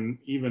piece. And then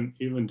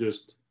even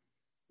just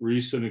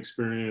recent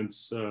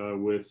experience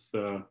with,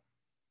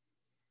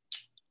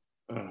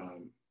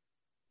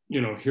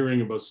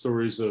 hearing about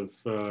stories of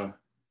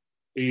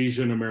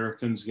Asian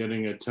Americans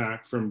getting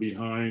attacked from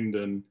behind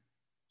and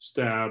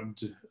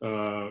stabbed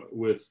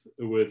with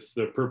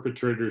the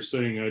perpetrator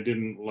saying, "I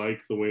didn't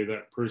like the way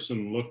that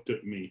person looked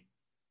at me."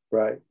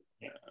 Right.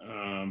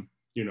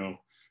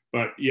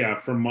 But yeah,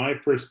 from my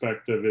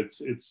perspective,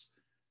 it's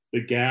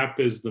the gap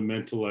is the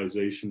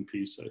mentalization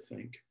piece, I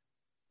think.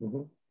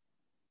 Mm-hmm.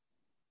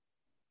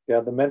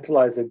 Yeah, the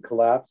mentalizing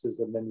collapses,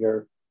 and then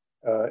you're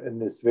in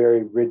this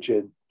very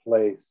rigid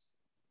place.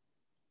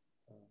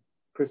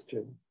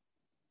 Christian.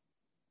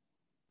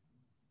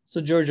 So,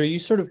 George, are you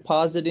sort of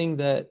positing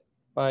that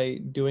by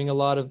doing a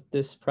lot of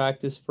this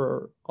practice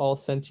for all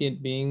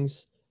sentient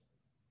beings,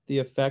 the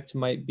effect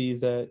might be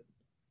that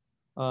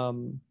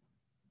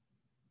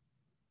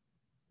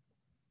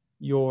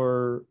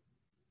your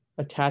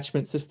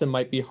attachment system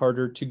might be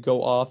harder to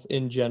go off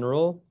in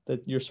general,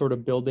 that you're sort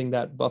of building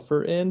that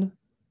buffer in?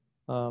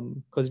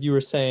 Because you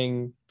were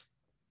saying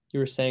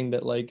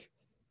that, like,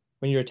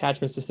 when your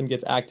attachment system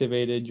gets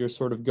activated, you're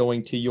sort of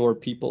going to your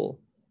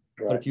people.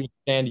 Right. But if you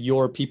expand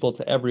your people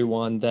to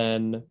everyone,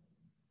 then,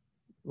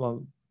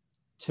 well,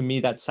 to me,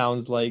 that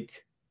sounds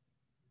like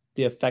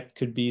the effect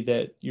could be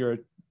that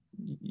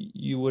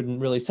you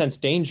wouldn't really sense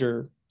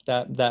danger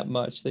that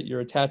much, that your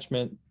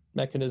attachment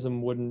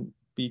mechanism wouldn't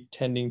be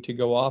tending to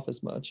go off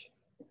as much.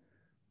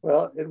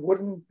 Well, it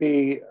wouldn't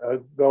be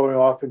going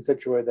off in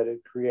such a way that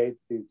it creates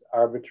these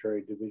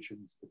arbitrary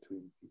divisions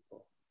between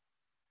people.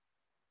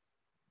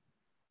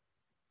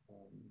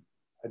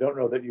 I don't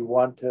know that you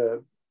want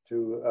to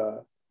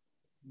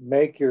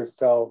make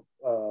yourself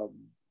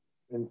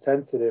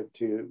insensitive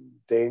to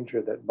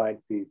danger that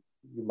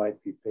you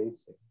might be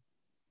facing.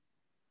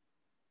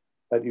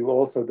 But you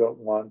also don't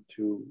want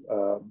to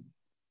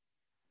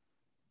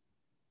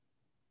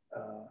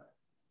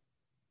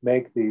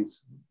make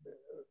these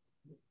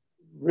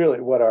really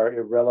what are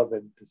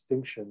irrelevant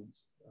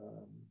distinctions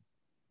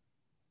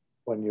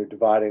when you're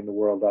dividing the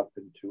world up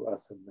into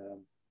us and them.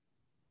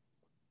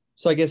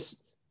 So I guess,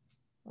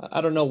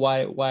 I don't know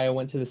why I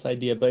went to this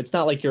idea, but it's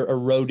not like you're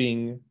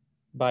eroding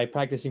by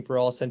practicing for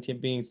all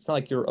sentient beings. It's not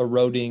like you're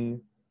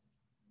eroding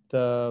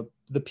the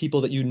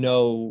people that you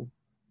know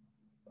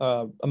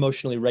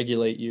emotionally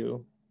regulate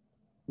you.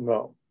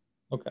 No.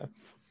 Okay.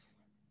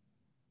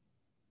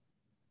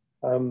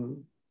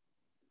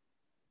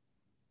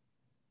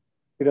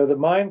 The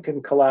mind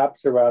can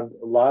collapse around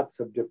lots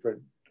of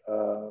different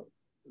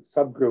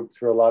subgroups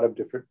for a lot of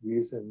different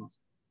reasons.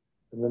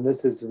 And then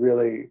this is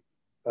really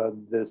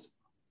this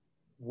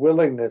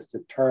willingness to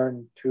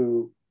turn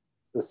to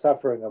the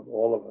suffering of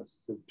all of us,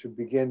 to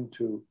begin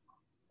to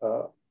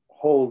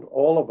hold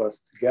all of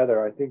us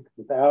together. I think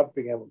without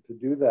being able to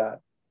do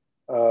that,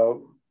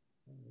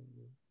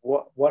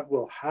 what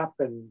will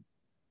happen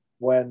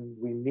when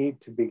we need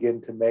to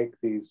begin to make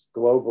these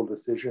global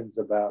decisions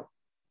about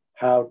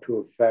how to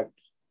affect,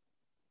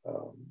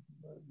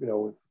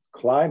 with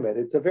climate?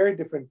 It's a very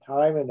different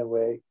time in a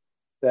way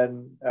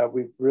than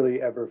we've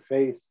really ever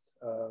faced,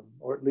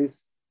 or at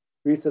least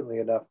recently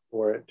enough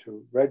for it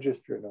to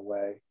register in a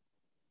way.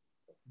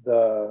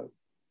 The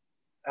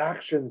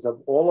actions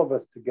of all of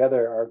us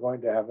together are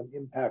going to have an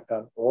impact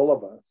on all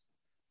of us.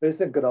 It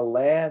isn't going to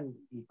land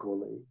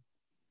equally.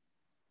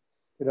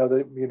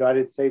 The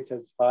United States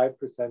has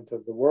 5%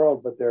 of the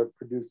world, but they're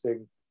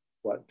producing,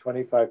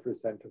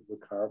 25% of the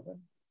carbon?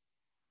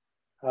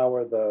 How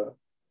are the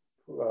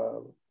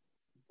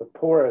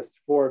poorest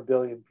 4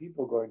 billion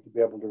people going to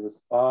be able to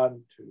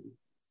respond to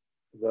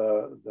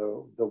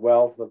the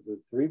wealth of the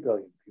 3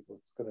 billion people?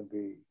 It's going to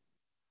be,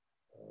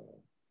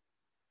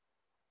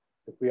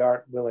 if we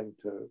aren't willing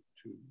to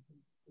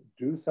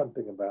do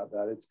something about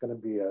that, it's going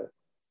to be an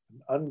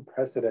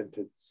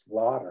unprecedented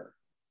slaughter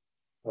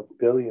of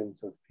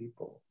billions of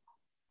people,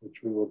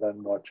 which we will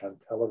then watch on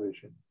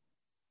television.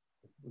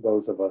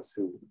 Those of us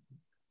who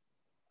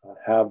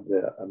have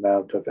the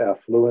amount of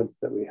affluence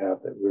that we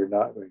have, that we're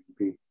not going to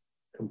be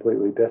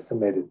completely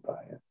decimated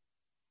by it.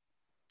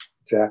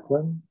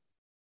 Jacqueline?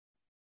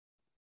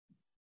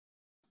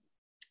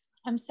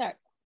 I'm sorry.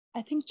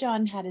 I think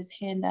John had his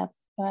hand up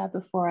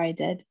before I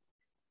did.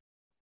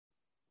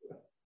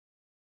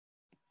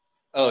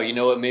 Oh, you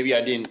know what? Maybe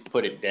I didn't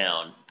put it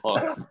down.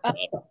 Oh.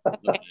 Okay,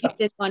 I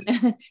did want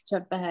to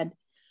jump ahead.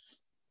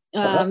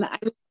 I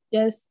was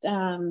just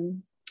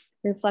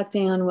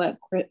reflecting on what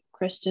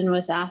Christian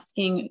was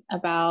asking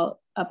about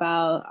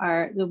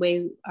the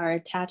way our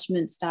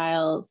attachment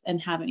styles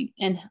and having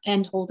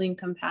and holding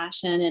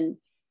compassion, and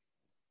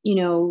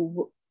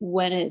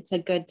when it's a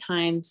good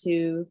time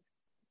to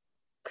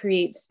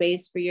create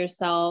space for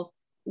yourself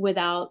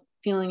without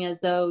feeling as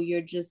though you're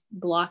just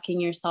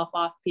blocking yourself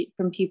off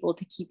from people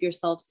to keep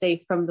yourself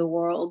safe from the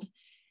world.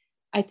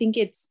 I think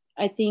if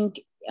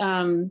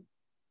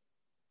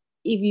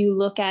you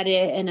look at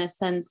it in a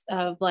sense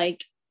of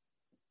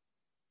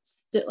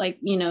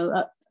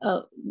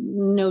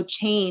no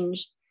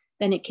change,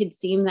 then it could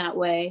seem that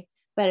way,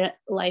 but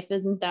life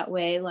isn't that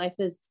way. Life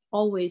is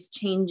always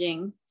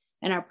changing,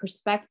 and our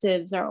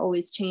perspectives are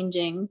always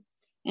changing.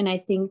 And I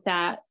think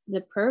that the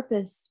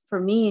purpose for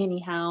me,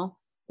 anyhow,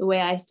 the way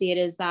I see it,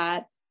 is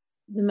that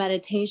the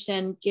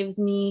meditation gives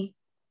me,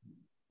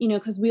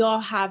 because we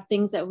all have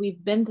things that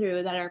we've been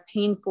through that are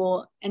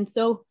painful, and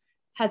so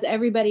has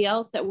everybody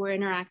else that we're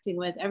interacting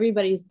with.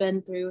 Everybody's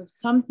been through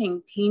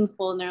something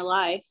painful in their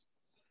life.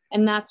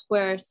 And that's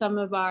where some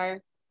of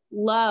our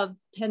love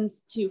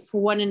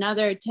for one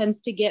another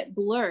tends to get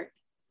blurred.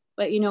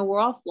 But, we're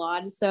all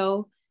flawed.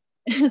 So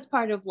it's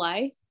part of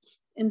life.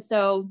 And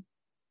so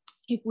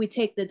if we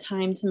take the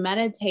time to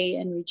meditate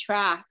and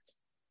retract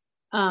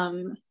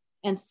and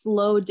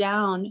slow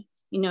down,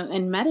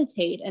 and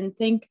meditate and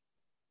think,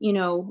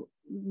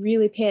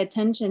 really pay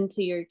attention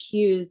to your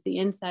cues, the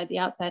inside, the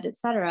outside,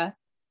 etc.,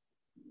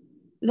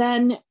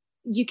 then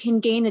you can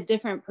gain a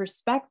different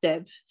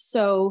perspective.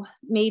 So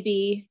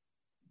maybe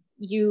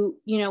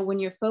when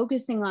you're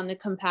focusing on the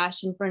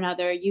compassion for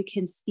another, you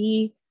can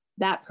see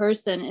that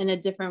person in a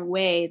different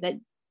way that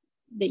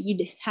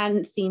you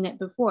hadn't seen it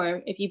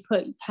before. If you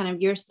put kind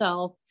of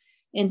yourself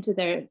into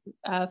their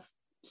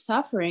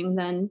suffering,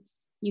 then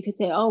you could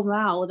say, oh,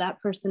 wow,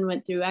 that person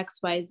went through X,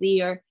 Y,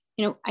 Z, or,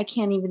 I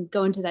can't even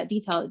go into that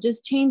detail. It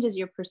just changes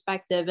your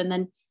perspective. And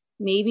then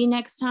maybe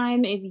next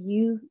time, if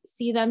you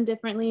see them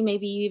differently,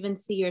 maybe you even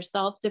see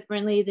yourself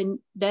differently,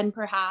 then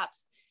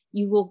perhaps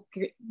you will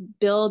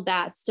build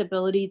that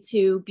stability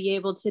to be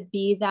able to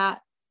be that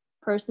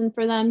person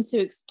for them to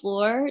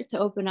explore, to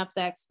open up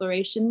the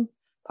exploration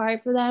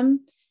part for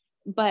them.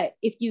 But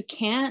if you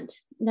can't,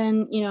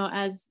 then,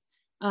 as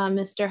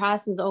Mr.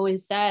 Haas has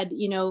always said,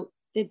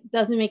 it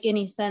doesn't make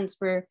any sense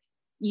for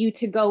you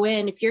to go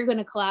in if you're going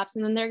to collapse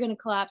and then they're going to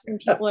collapse and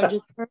people are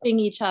just hurting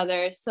each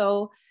other.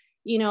 So,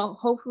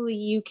 hopefully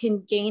you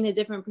can gain a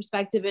different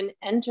perspective and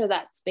enter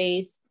that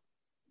space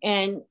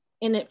and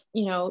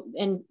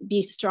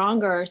be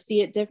stronger, or see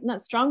it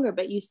not stronger,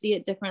 but you see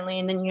it differently,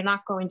 and then you're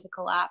not going to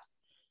collapse.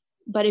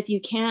 But if you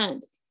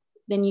can't,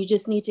 then you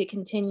just need to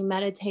continue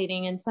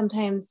meditating. And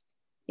sometimes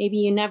maybe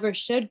you never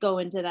should go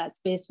into that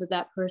space with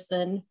that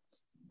person.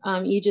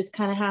 You just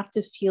kind of have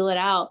to feel it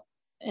out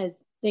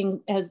as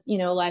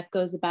life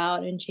goes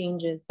about and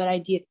changes. But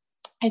I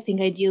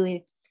think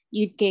ideally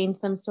you'd gain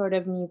some sort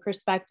of new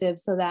perspective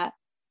so that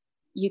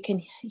you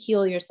can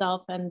heal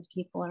yourself and the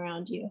people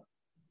around you.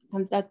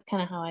 That's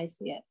kind of how I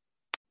see it.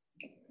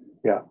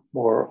 Yeah,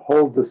 or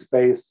hold the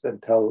space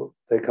until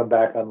they come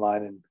back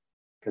online and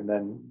can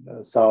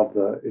then solve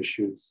the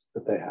issues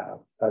that they have.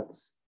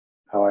 That's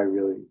how I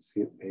really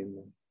see it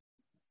mainly.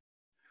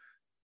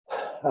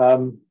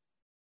 All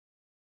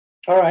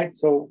right,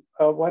 so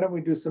why don't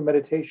we do some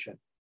meditation?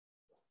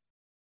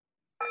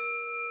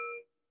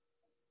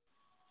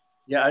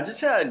 Yeah, I just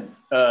had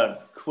a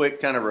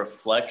quick kind of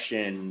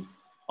reflection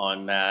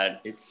on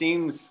that. It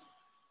seems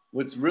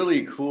what's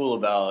really cool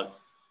about,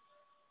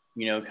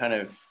 kind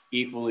of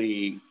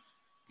equally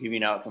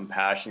giving out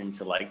compassion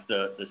to like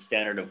the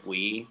standard of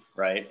we,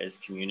 right, as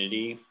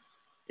community,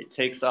 it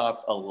takes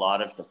off a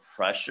lot of the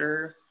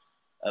pressure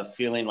of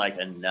feeling like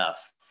enough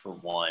for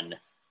one.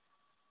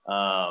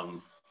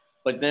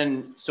 But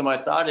then, so my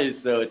thought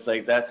is though, it's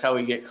like, that's how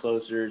we get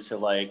closer to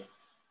like,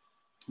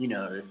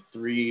 the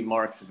 3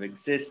 marks of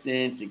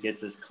existence. It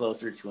gets us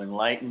closer to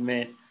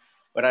enlightenment.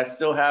 But I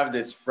still have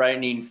this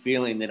frightening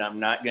feeling that I'm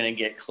not going to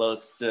get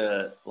close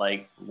to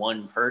like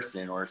one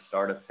person or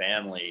start a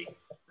family,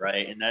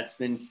 right? And that's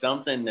been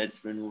something that's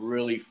been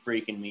really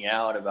freaking me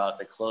out about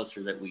the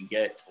closer that we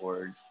get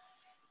towards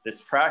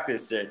this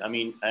practice that,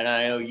 and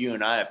I know you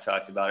and I have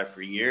talked about it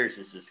for years,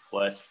 is this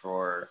quest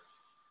for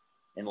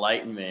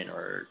enlightenment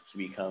or to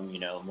become,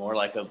 more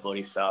like a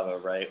bodhisattva,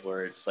 right?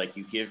 Where it's like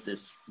you give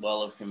this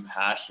well of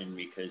compassion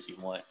because you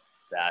want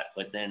that,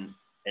 but then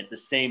at the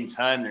same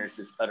time, there's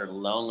this utter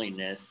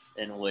loneliness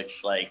in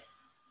which like,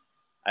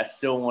 I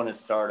still want to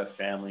start a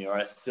family, or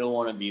I still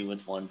want to be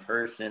with one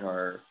person,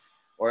 or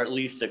at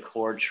least a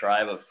core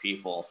tribe of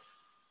people.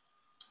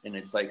 And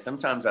it's like,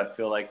 sometimes I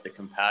feel like the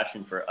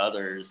compassion for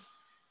others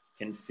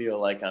can feel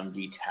like I'm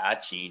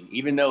detaching,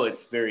 even though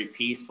it's very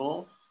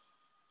peaceful.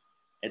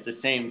 At the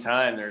same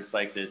time, there's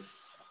like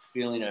this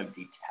feeling of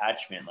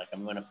detachment, like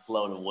I'm going to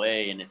float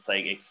away, and it's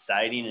like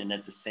exciting. And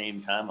at the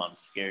same time, I'm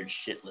scared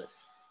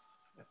shitless.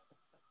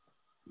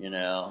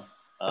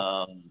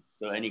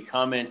 So any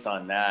comments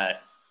on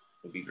that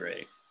would be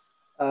great.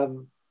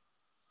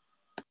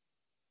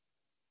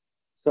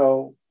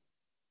 So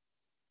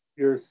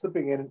you're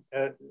slipping in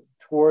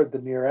toward the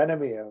near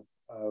enemy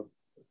of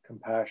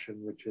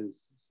compassion, which is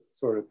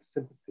sort of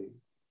sympathy.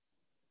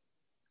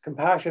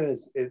 Compassion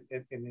is an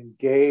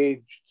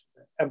engaged,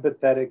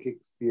 empathetic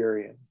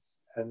experience.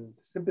 And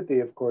sympathy,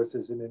 of course,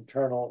 is an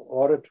internal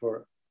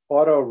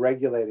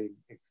auto-regulating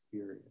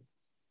experience.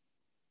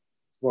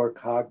 More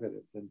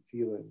cognitive than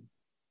feeling.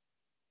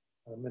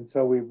 And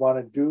so we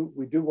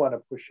do want to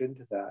push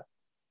into that.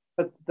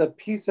 But the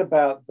piece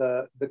about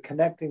the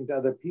connecting to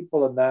other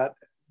people and that,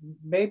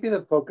 maybe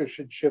the focus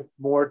should shift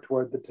more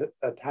toward the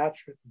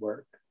attachment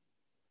work.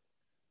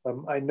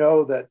 I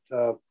know that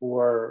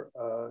for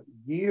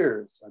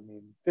years,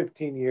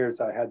 15 years,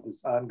 I had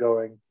this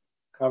ongoing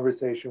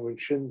conversation with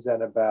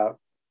Shinzen about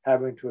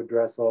having to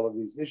address all of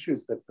these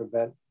issues that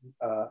prevent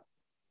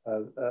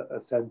a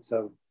sense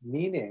of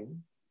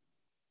meaning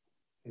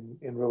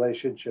in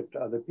relationship to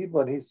other people.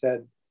 And he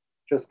said,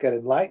 just get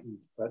enlightened.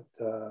 But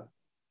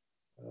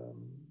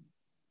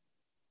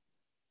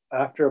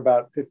after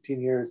about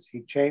 15 years, he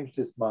changed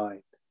his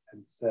mind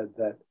and said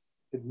that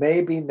it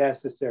may be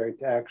necessary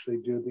to actually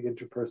do the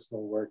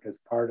interpersonal work as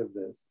part of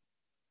this,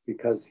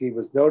 because he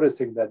was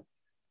noticing that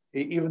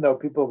even though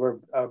people were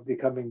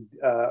becoming,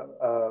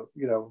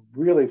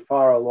 really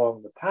far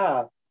along the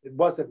path, it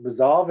wasn't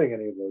resolving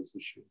any of those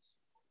issues.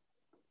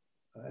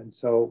 And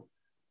so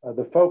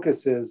the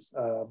focus is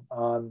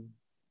on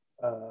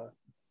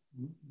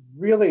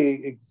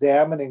really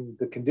examining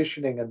the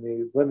conditioning and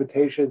the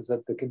limitations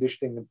that the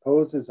conditioning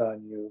imposes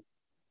on you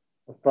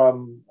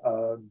from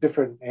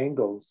different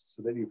angles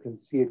so that you can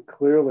see it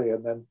clearly,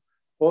 and then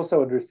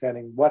also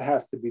understanding what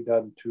has to be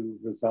done to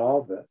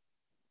resolve it.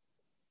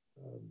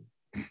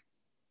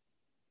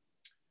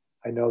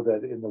 I know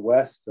that in the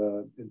West,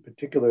 in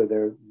particular,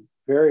 there are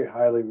very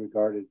highly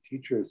regarded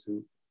teachers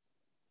who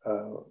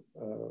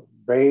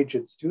rage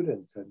at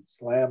students and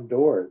slam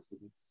doors. And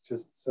it's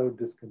just so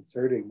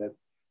disconcerting that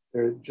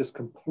they're just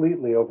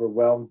completely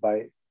overwhelmed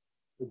by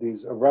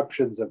these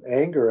eruptions of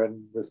anger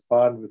and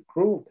respond with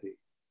cruelty.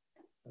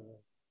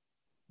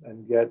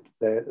 And yet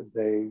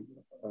they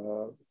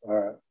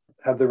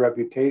have the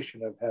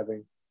reputation of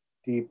having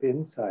deep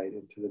insight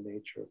into the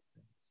nature of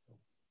things. So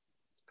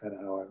that's kind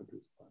of how I would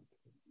respond to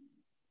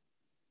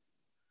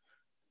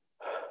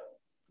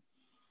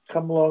it.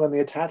 Come along on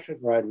the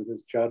attachment ride with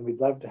us, John. We'd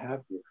love to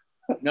have you.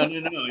 No.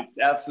 It's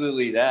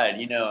absolutely that.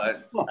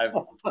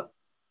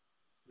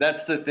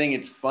 That's the thing.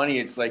 It's funny.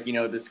 It's like,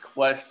 this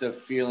quest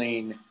of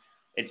feeling,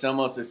 it's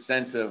almost a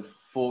sense of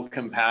full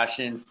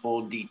compassion,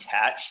 full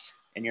detached.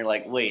 And you're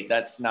like, wait,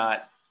 that's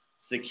not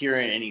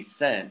secure in any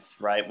sense,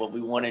 right? What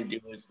we want to do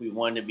is we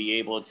want to be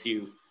able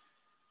to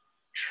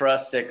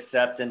trust,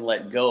 accept, and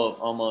let go of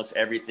almost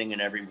everything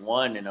and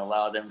everyone and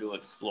allow them to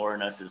explore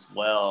in us as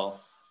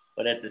well.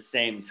 But at the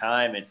same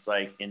time, it's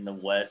like in the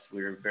West,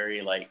 we're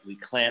very like, we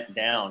clamp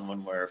down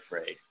when we're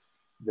afraid.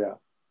 Yeah.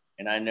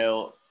 And I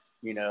know,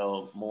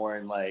 more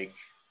in like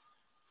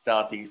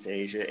Southeast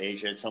Asia,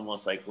 it's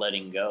almost like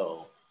letting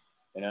go,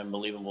 an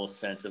unbelievable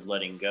sense of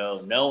letting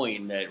go,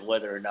 knowing that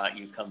whether or not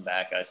you come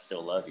back, I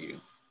still love you.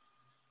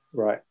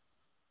 Right.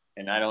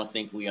 And I don't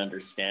think we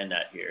understand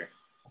that here.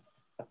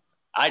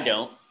 I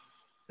don't,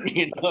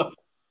 I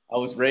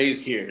was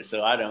raised here,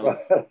 so I don't.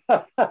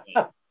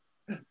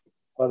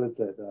 What is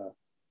it? If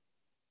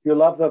you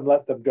love them,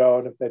 let them go.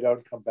 And if they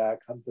don't come back,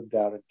 hunt them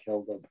down and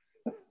kill them.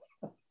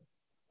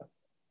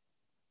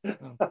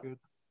 Sounds good.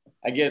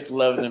 I guess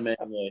love them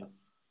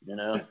anyways,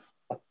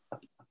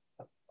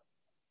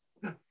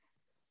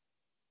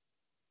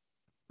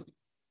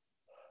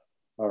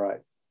 All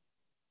right.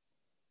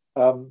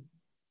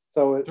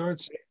 So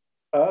George,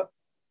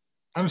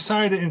 I'm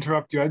sorry to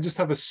interrupt you. I just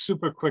have a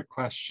super quick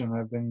question.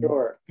 I've been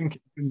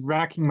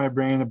racking my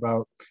brain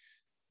about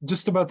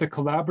the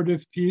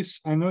collaborative piece.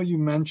 I know you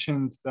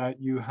mentioned that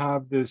you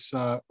have this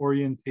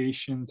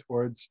orientation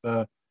towards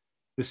the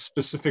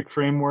specific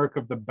framework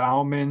of the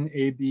Bauman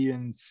A, B,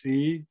 and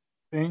C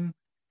thing.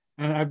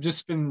 And I've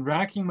just been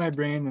racking my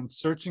brain and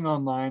searching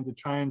online to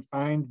try and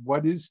find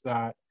what is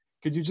that.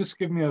 Could you just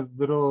give me a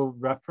little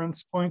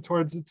reference point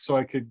towards it so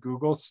I could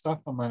Google stuff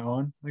on my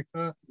own like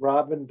that?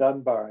 Robin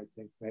Dunbar, I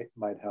think,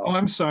 might help. Oh,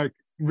 I'm sorry.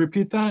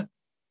 Repeat that.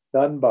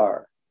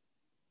 Dunbar.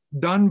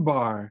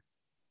 Dunbar.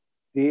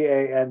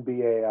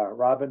 Danbar.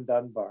 Robin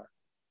Dunbar.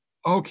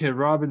 Okay,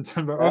 Robin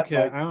Dunbar. That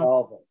Okay, might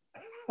solve it.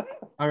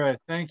 All right,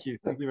 thank you.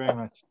 Thank you very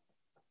much.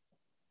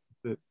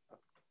 That's it.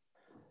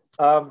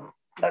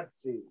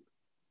 Let's see.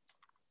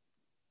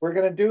 We're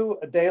going to do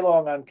a day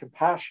long on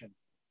compassion.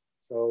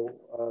 So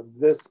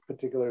this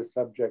particular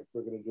subject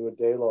we're going to do a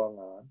day long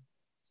on.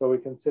 So we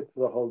can sit for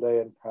the whole day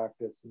and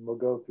practice, and we'll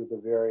go through the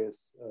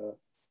various,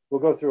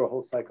 we'll go through a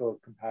whole cycle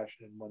of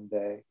compassion in one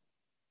day.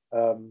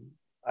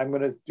 I'm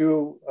going to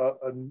do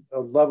a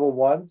level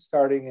 1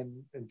 starting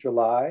in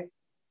July.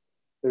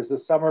 There's a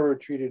summer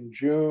retreat in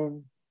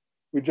June.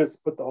 We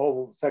just put the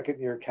whole second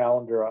year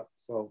calendar up,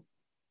 so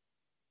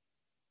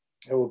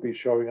it will be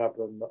showing up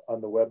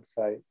on the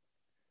website.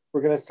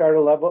 We're going to start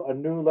a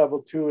new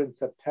level 2 in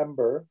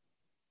September.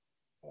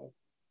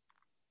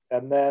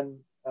 And then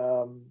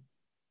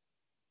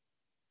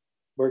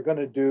we're going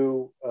to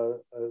do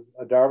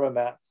a Dharma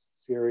Maps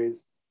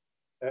series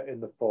in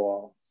the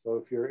fall. So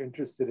if you're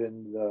interested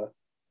in the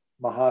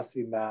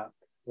Mahasi map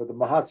or the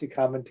Mahasi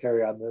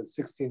commentary on the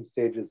 16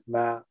 stages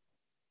map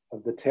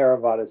of the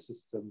Theravada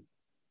system,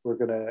 we're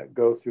going to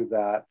go through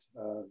that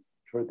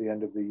toward the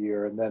end of the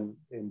year. And then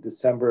in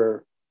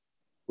December,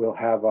 we'll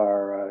have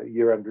our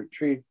year-end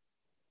retreat.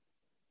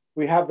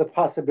 We have the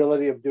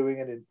possibility of doing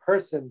it in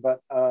person,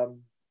 but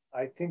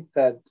I think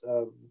that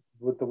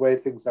with the way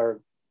things are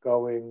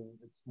going,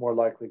 it's more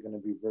likely going to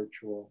be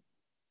virtual.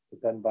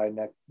 But then by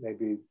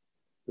maybe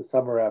the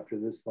summer after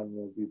this one,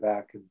 we'll be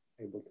back and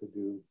able to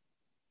do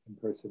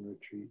in-person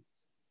retreats.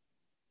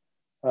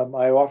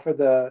 I offer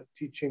the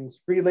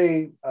teachings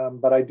freely,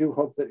 but I do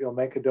hope that you'll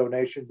make a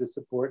donation to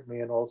support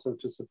me and also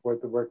to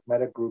support the work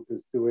Metta Group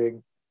is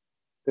doing.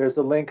 There's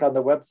a link on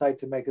the website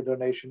to make a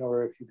donation,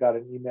 or if you got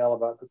an email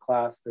about the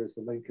class, there's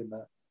a link in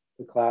the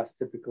class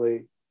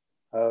typically.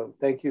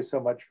 Thank you so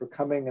much for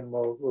coming, and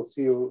we'll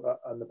see you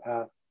on the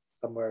path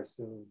somewhere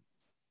soon,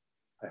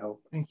 I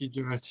hope. Thank you,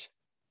 George.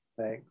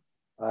 Thanks.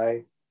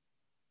 Bye.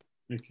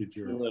 Thank you,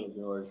 George. Hello,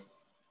 George.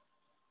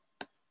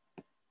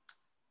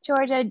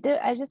 George,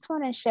 I just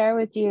want to share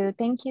with you,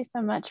 thank you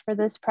so much for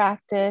this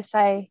practice.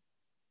 I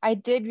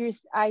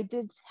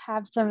did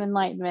have some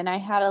enlightenment. I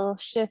had a little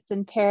shift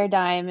in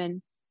paradigm,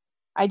 and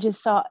I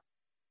just saw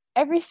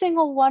every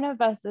single one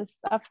of us is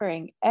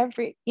suffering. I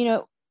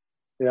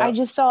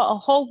just saw a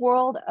whole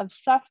world of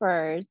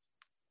sufferers,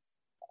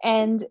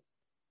 and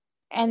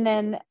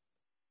then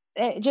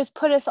it just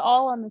put us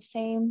all on the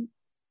same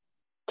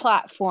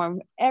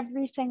platform.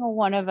 Every single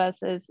one of us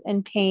is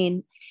in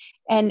pain.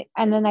 And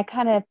then I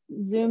kind of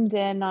zoomed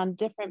in on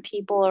different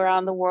people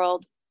around the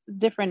world,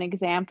 different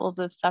examples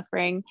of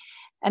suffering.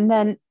 And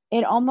then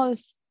it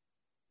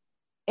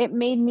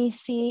made me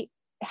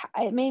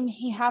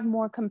have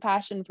more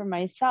compassion for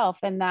myself,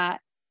 and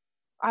that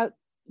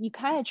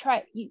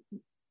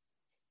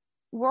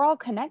we're all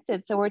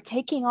connected. So we're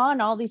taking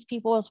on all these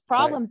people's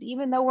problems, right,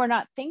 even though we're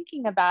not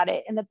thinking about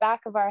it in the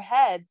back of our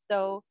head.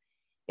 So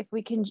if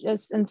we can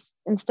just,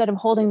 instead of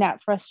holding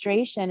that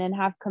frustration and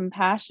have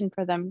compassion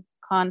for them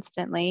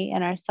constantly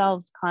and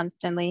ourselves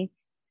constantly,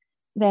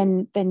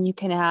 then you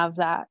can have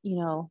that,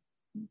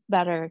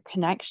 better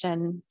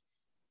connection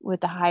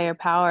with the higher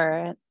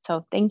power.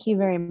 So thank you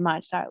very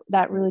much.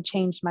 That really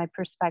changed my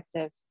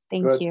perspective.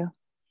 Thank you.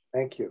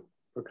 Thank you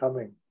for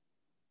coming.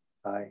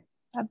 Bye.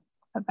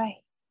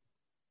 Bye-bye.